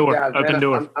open all door, you guys, open man,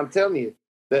 door. I'm telling you,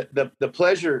 the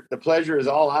pleasure is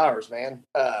all ours, man.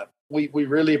 We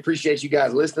really appreciate you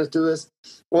guys listening to us.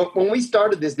 When we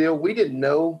started this deal, we didn't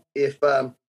know if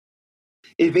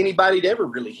anybody'd ever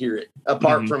really hear it,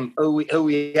 apart from who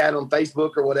we had on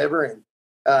Facebook or whatever. And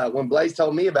when Blaze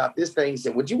told me about this thing, he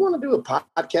said, "Would you want to do a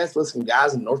podcast with some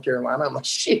guys in North Carolina?" I'm like,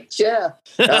 "Shit, yeah."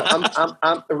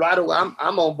 I'm right away.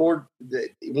 I'm on board.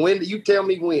 When you tell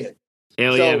me when?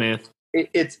 Hell yeah, man.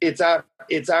 It's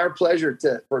our pleasure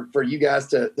for you guys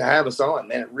to have us on,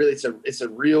 man. It really it's a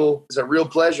real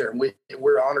pleasure, and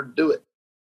we're honored to do it.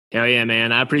 Hell yeah,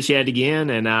 man. I appreciate it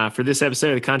again. And for this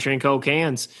episode of Country and Cold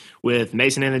Cans with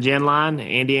Mason and the Gen Line,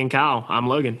 Andy and Kyle, I'm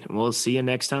Logan, and we'll see you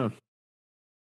next time.